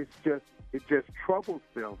 and it just troubles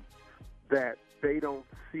them that they don't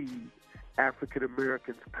see African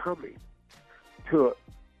Americans coming to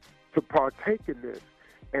partake in this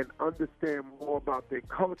and understand more about their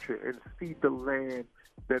culture and see the land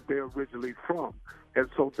that they're originally from. And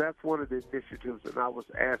so that's one of the initiatives, and I was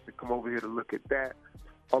asked to come over here to look at that,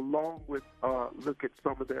 along with look at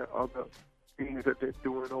some of their other things that they're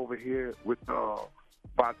doing over here with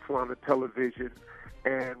Botswana television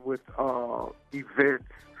and with events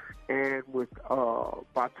and with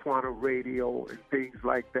Botswana radio and things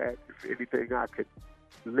like that. If anything I could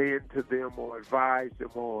lend to them or advise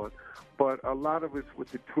them on. But a lot of it's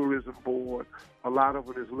with the tourism board. A lot of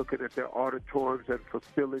it is looking at their auditoriums and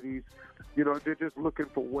facilities. You know, they're just looking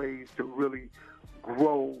for ways to really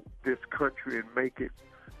grow this country and make it,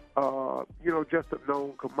 just a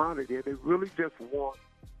known commodity. And they really just want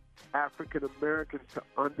African Americans to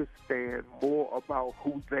understand more about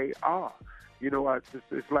who they are. You know,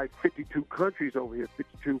 it's like 52 countries over here,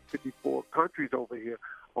 54 countries over here.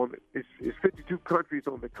 It's 52 countries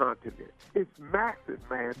on the continent. It's massive,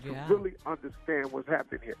 man, to really understand what's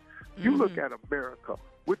happening here. You look at America,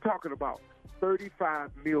 we're talking about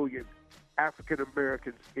 35 million African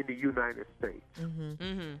Americans in the United States.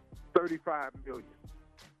 35 million.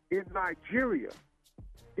 In Nigeria,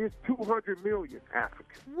 it's 200 million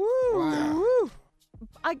Africans. Woo! Wow. Woo.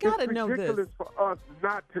 I gotta know this. It's ridiculous for us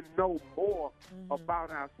not to know more about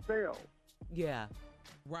ourselves. Yeah.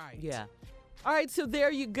 Right. Yeah. All right, so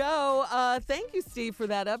there you go. Thank you, Steve, for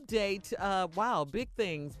that update. Wow, big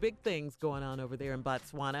things going on over there in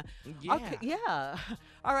Botswana. Yeah. Okay, yeah.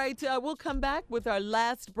 All right, we'll come back with our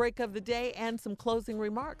last break of the day and some closing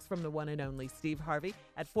remarks from the one and only Steve Harvey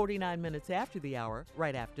at 49 minutes after the hour,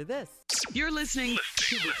 right after this. You're listening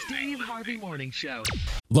to the Steve Harvey Morning Show.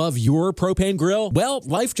 Love your propane grill? Well,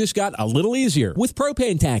 life just got a little easier with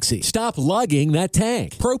Propane Taxi. Stop lugging that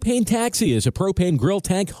tank. Propane Taxi is a propane grill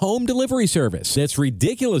tank home delivery service that's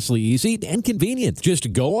ridiculously easy and convenient.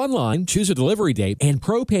 Just go online, choose a delivery date, and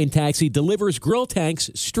Propane Taxi delivers grill tanks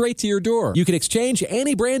straight to your door. You can exchange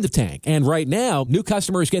any brand of tank. And right now, new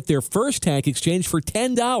customers get their first tank exchange for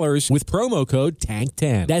 $10 with promo code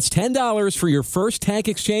TANK10. That's $10 for your first tank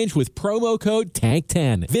exchange with promo code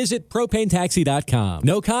TANK10. Visit propanetaxi.com.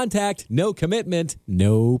 No contact, no commitment,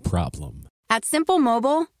 no problem. At Simple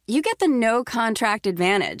Mobile, you get the no contract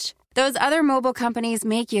advantage. Those other mobile companies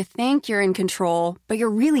make you think you're in control, but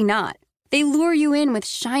you're really not. They lure you in with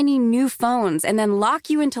shiny new phones and then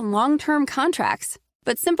lock you into long-term contracts.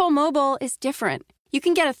 But Simple Mobile is different. You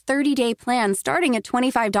can get a 30-day plan starting at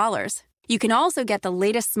 $25. You can also get the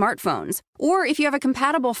latest smartphones. Or if you have a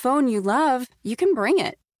compatible phone you love, you can bring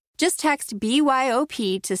it. Just text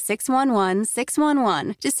BYOP to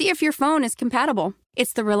 611-611 to see if your phone is compatible.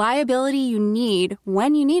 It's the reliability you need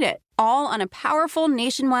when you need it, all on a powerful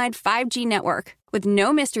nationwide 5G network with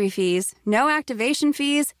no mystery fees, no activation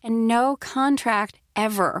fees, and no contract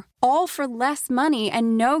ever. All for less money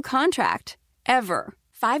and no contract ever.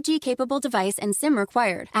 5G capable device and SIM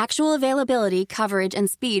required. Actual availability, coverage, and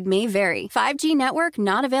speed may vary. 5G network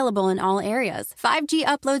not available in all areas. 5G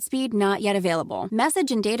upload speed not yet available.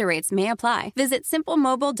 Message and data rates may apply. Visit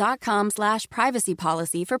simplemobile.com/privacy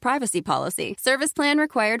policy for privacy policy. Service plan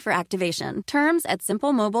required for activation. Terms at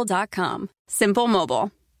simplemobile.com. Simple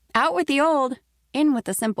Mobile. Out with the old, in with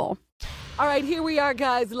the simple. All right, here we are,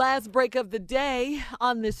 guys. Last break of the day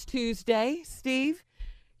on this Tuesday. Steve,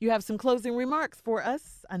 you have some closing remarks for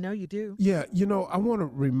us. I know you do. Yeah, I want to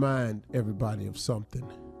remind everybody of something.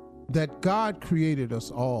 That God created us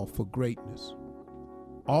all for greatness.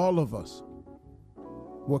 All of us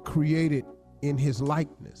were created in his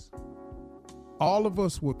likeness. All of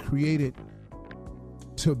us were created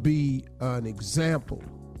to be an example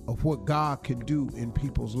of what God can do in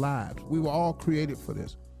people's lives. We were all created for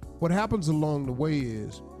this. What happens along the way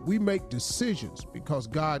is we make decisions because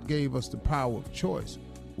God gave us the power of choice.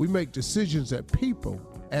 We make decisions as people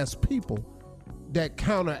that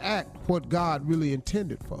counteract what God really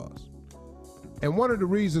intended for us. And one of the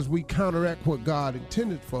reasons we counteract what God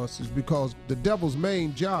intended for us is because the devil's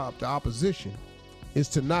main job, the opposition, is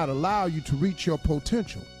to not allow you to reach your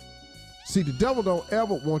potential. See, the devil don't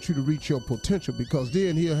ever want you to reach your potential because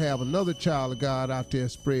then he'll have another child of God out there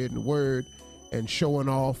spreading the word and showing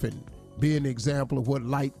off and being an example of what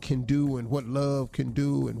light can do and what love can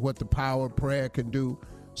do and what the power of prayer can do.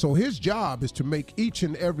 So his job is to make each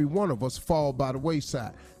and every one of us fall by the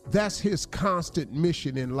wayside. That's his constant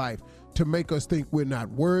mission in life, to make us think we're not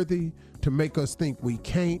worthy, to make us think we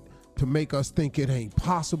can't, to make us think it ain't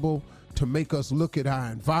possible, to make us look at our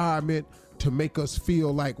environment, to make us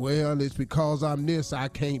feel like, well, it's because I'm this, I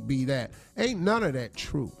can't be that. Ain't none of that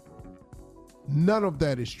true. None of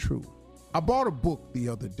that is true. I bought a book the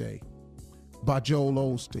other day by Joel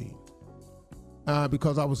Osteen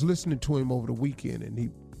because I was listening to him over the weekend, and he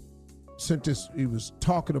was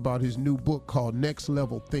talking about his new book called Next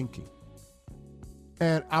Level Thinking.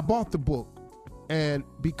 And I bought the book, and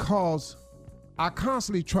because I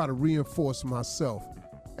constantly try to reinforce myself,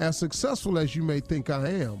 as successful as you may think I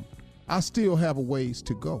am, I still have a ways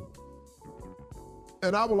to go.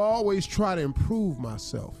 And I will always try to improve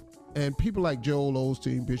myself. And people like Joel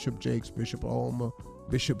Osteen, Bishop Jakes, Bishop Ulmer,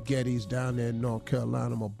 Bishop Geddes down there in North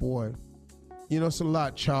Carolina, my boy, it's a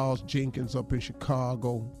lot. Charles Jenkins up in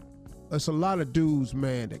Chicago. It's a lot of dudes,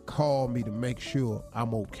 man, that call me to make sure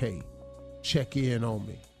I'm okay. Check in on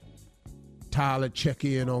me. Tyler, check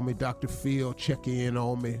in on me. Dr. Phil, check in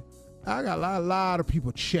on me. I got a lot of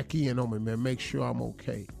people check in on me, man, make sure I'm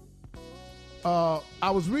okay. I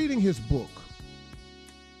was reading his book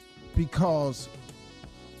because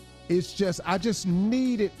I just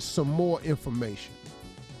needed some more information.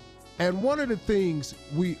 And one of the things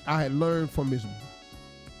I had learned from his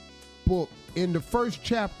book, in the first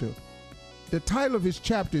chapter, the title of his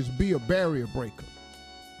chapter is Be a Barrier Breaker.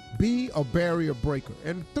 Be a barrier breaker.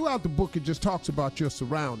 And throughout the book, it just talks about your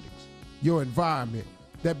surroundings, your environment.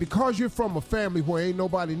 That because you're from a family where ain't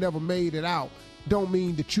nobody never made it out, don't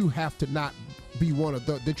mean that you have to not be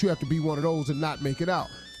that you have to be one of those and not make it out.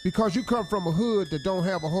 Because you come from a hood that don't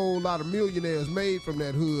have a whole lot of millionaires made from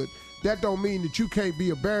that hood, that don't mean that you can't be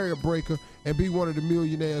a barrier breaker and be one of the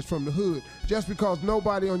millionaires from the hood. Just because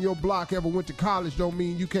nobody on your block ever went to college don't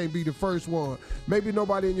mean you can't be the first one. Maybe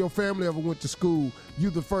nobody in your family ever went to school, you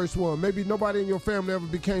the first one. Maybe nobody in your family ever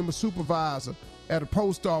became a supervisor at a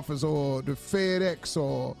post office or the FedEx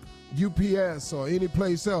or UPS or any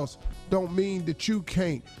place else. Don't mean that you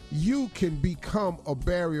can't. You can become a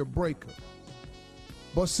barrier breaker.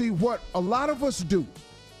 But see, what a lot of us do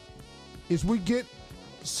is we get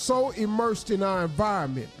so immersed in our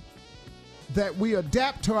environment that we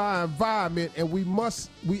adapt to our environment and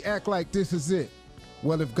we act like this is it.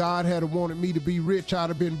 Well, if God had wanted me to be rich, I'd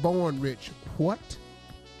have been born rich. What?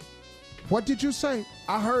 What did you say?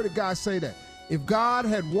 I heard a guy say that. If God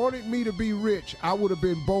had wanted me to be rich, I would have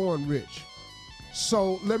been born rich.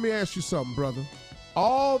 So let me ask you something, brother.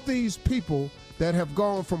 All these people that have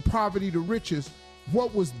gone from poverty to riches,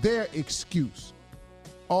 what was their excuse?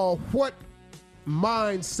 Or what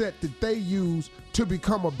mindset did they use to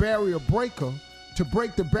become a barrier breaker, to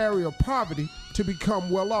break the barrier of poverty, to become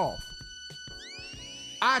well off?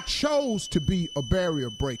 I chose to be a barrier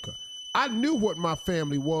breaker. I knew what my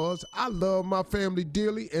family was. I love my family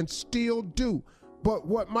dearly and still do. But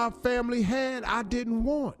what my family had, I didn't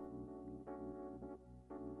want.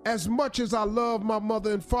 As much as I love my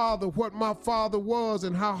mother and father, what my father was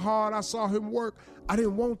and how hard I saw him work, I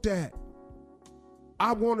didn't want that.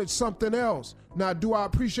 I wanted something else. Now, do I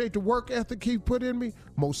appreciate the work ethic he put in me?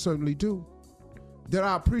 Most certainly do. Did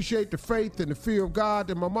I appreciate the faith and the fear of God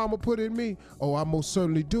that my mama put in me? Oh, I most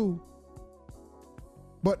certainly do.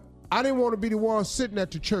 But I didn't want to be the one sitting at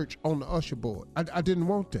the church on the usher board. I didn't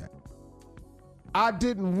want that. I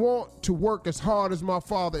didn't want to work as hard as my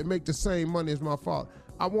father and make the same money as my father.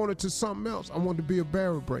 I wanted to something else. I wanted to be a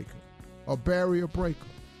barrier breaker, a barrier breaker.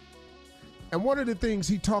 And one of the things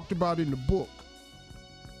he talked about in the book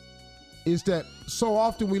is that so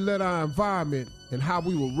often we let our environment and how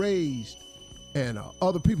we were raised and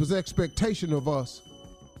other people's expectation of us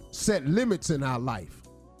set limits in our life.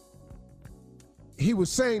 He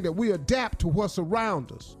was saying that we adapt to what's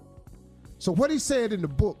around us. So what he said in the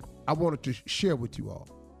book, I wanted to share with you all.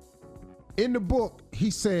 In the book,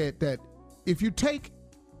 he said that if you take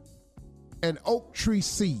an oak tree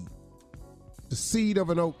seed, the seed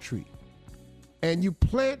of an oak tree, and you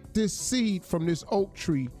plant this seed from this oak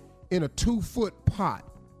tree in a 2-foot pot,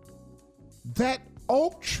 that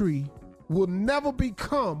oak tree will never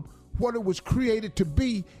become what it was created to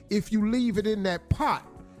be if you leave it in that pot.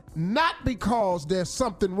 Not because there's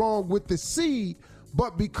something wrong with the seed,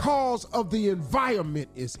 but because of the environment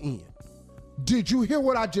it's in. Did you hear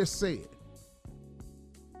what I just said?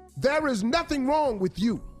 There is nothing wrong with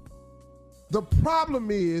you. The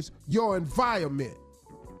problem is your environment.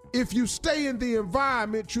 If you stay in the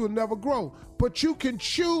environment, you'll never grow. But you can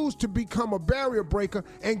choose to become a barrier breaker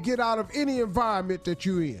and get out of any environment that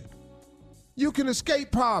you're in. You can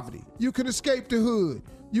escape poverty. You can escape the hood.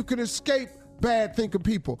 You can escape bad thinking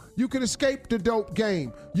people. You can escape the dope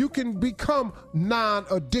game. You can become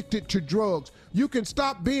non-addicted to drugs. You can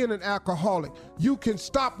stop being an alcoholic. You can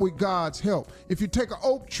stop with God's help. If you take an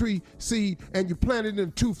oak tree seed and you plant it in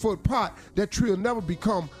a 2-foot pot, that tree will never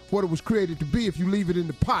become what it was created to be if you leave it in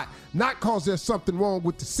the pot. Not because there's something wrong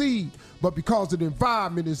with the seed, but because of the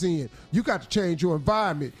environment it's in. You got to change your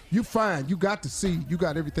environment. You fine. You got the seed. You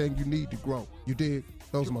got everything you need to grow. You did?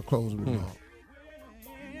 Those are my closing remarks.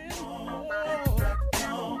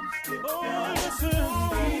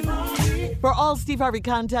 For all Steve Harvey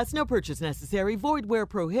contests, no purchase necessary, void where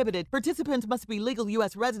prohibited. Participants must be legal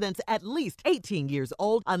U.S. residents at least 18 years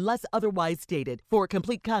old unless otherwise stated. For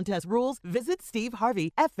complete contest rules, visit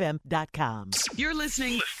SteveHarveyFM.com. You're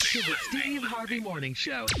listening to the Steve Harvey Morning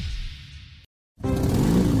Show.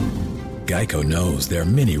 Geico knows there are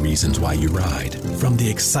many reasons why you ride. From the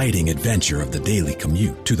exciting adventure of the daily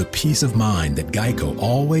commute to the peace of mind that Geico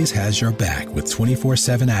always has your back with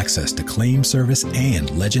 24/7 access to claim service and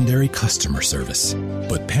legendary customer service.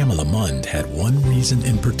 But Pamela Mund had one reason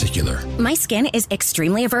in particular. My skin is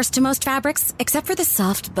extremely averse to most fabrics, except for the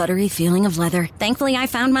soft, buttery feeling of leather. Thankfully, I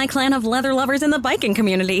found my clan of leather lovers in the biking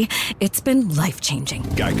community. It's been life-changing.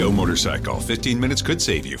 Geico Motorcycle. 15 minutes could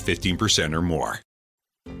save you 15% or more.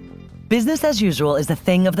 Business as usual is a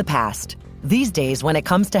thing of the past. These days, when it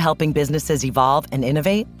comes to helping businesses evolve and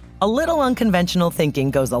innovate, a little unconventional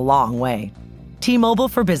thinking goes a long way. T-Mobile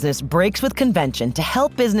for Business breaks with convention to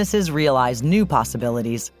help businesses realize new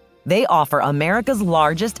possibilities. They offer America's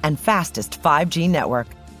largest and fastest 5G network,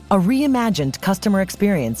 a reimagined customer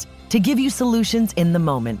experience to give you solutions in the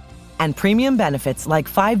moment, and premium benefits like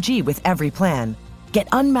 5G with every plan. Get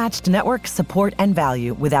unmatched network support and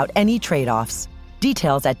value without any trade-offs.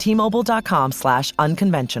 Details at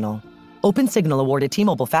T-Mobile.com/unconventional. Open Signal awarded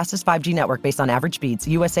T-Mobile fastest 5G network based on average speeds.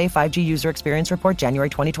 USA 5G user experience report January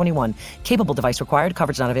 2021. Capable device required.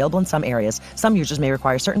 Coverage not available in some areas. Some users may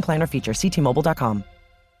require certain plan or features. See T-Mobile.com.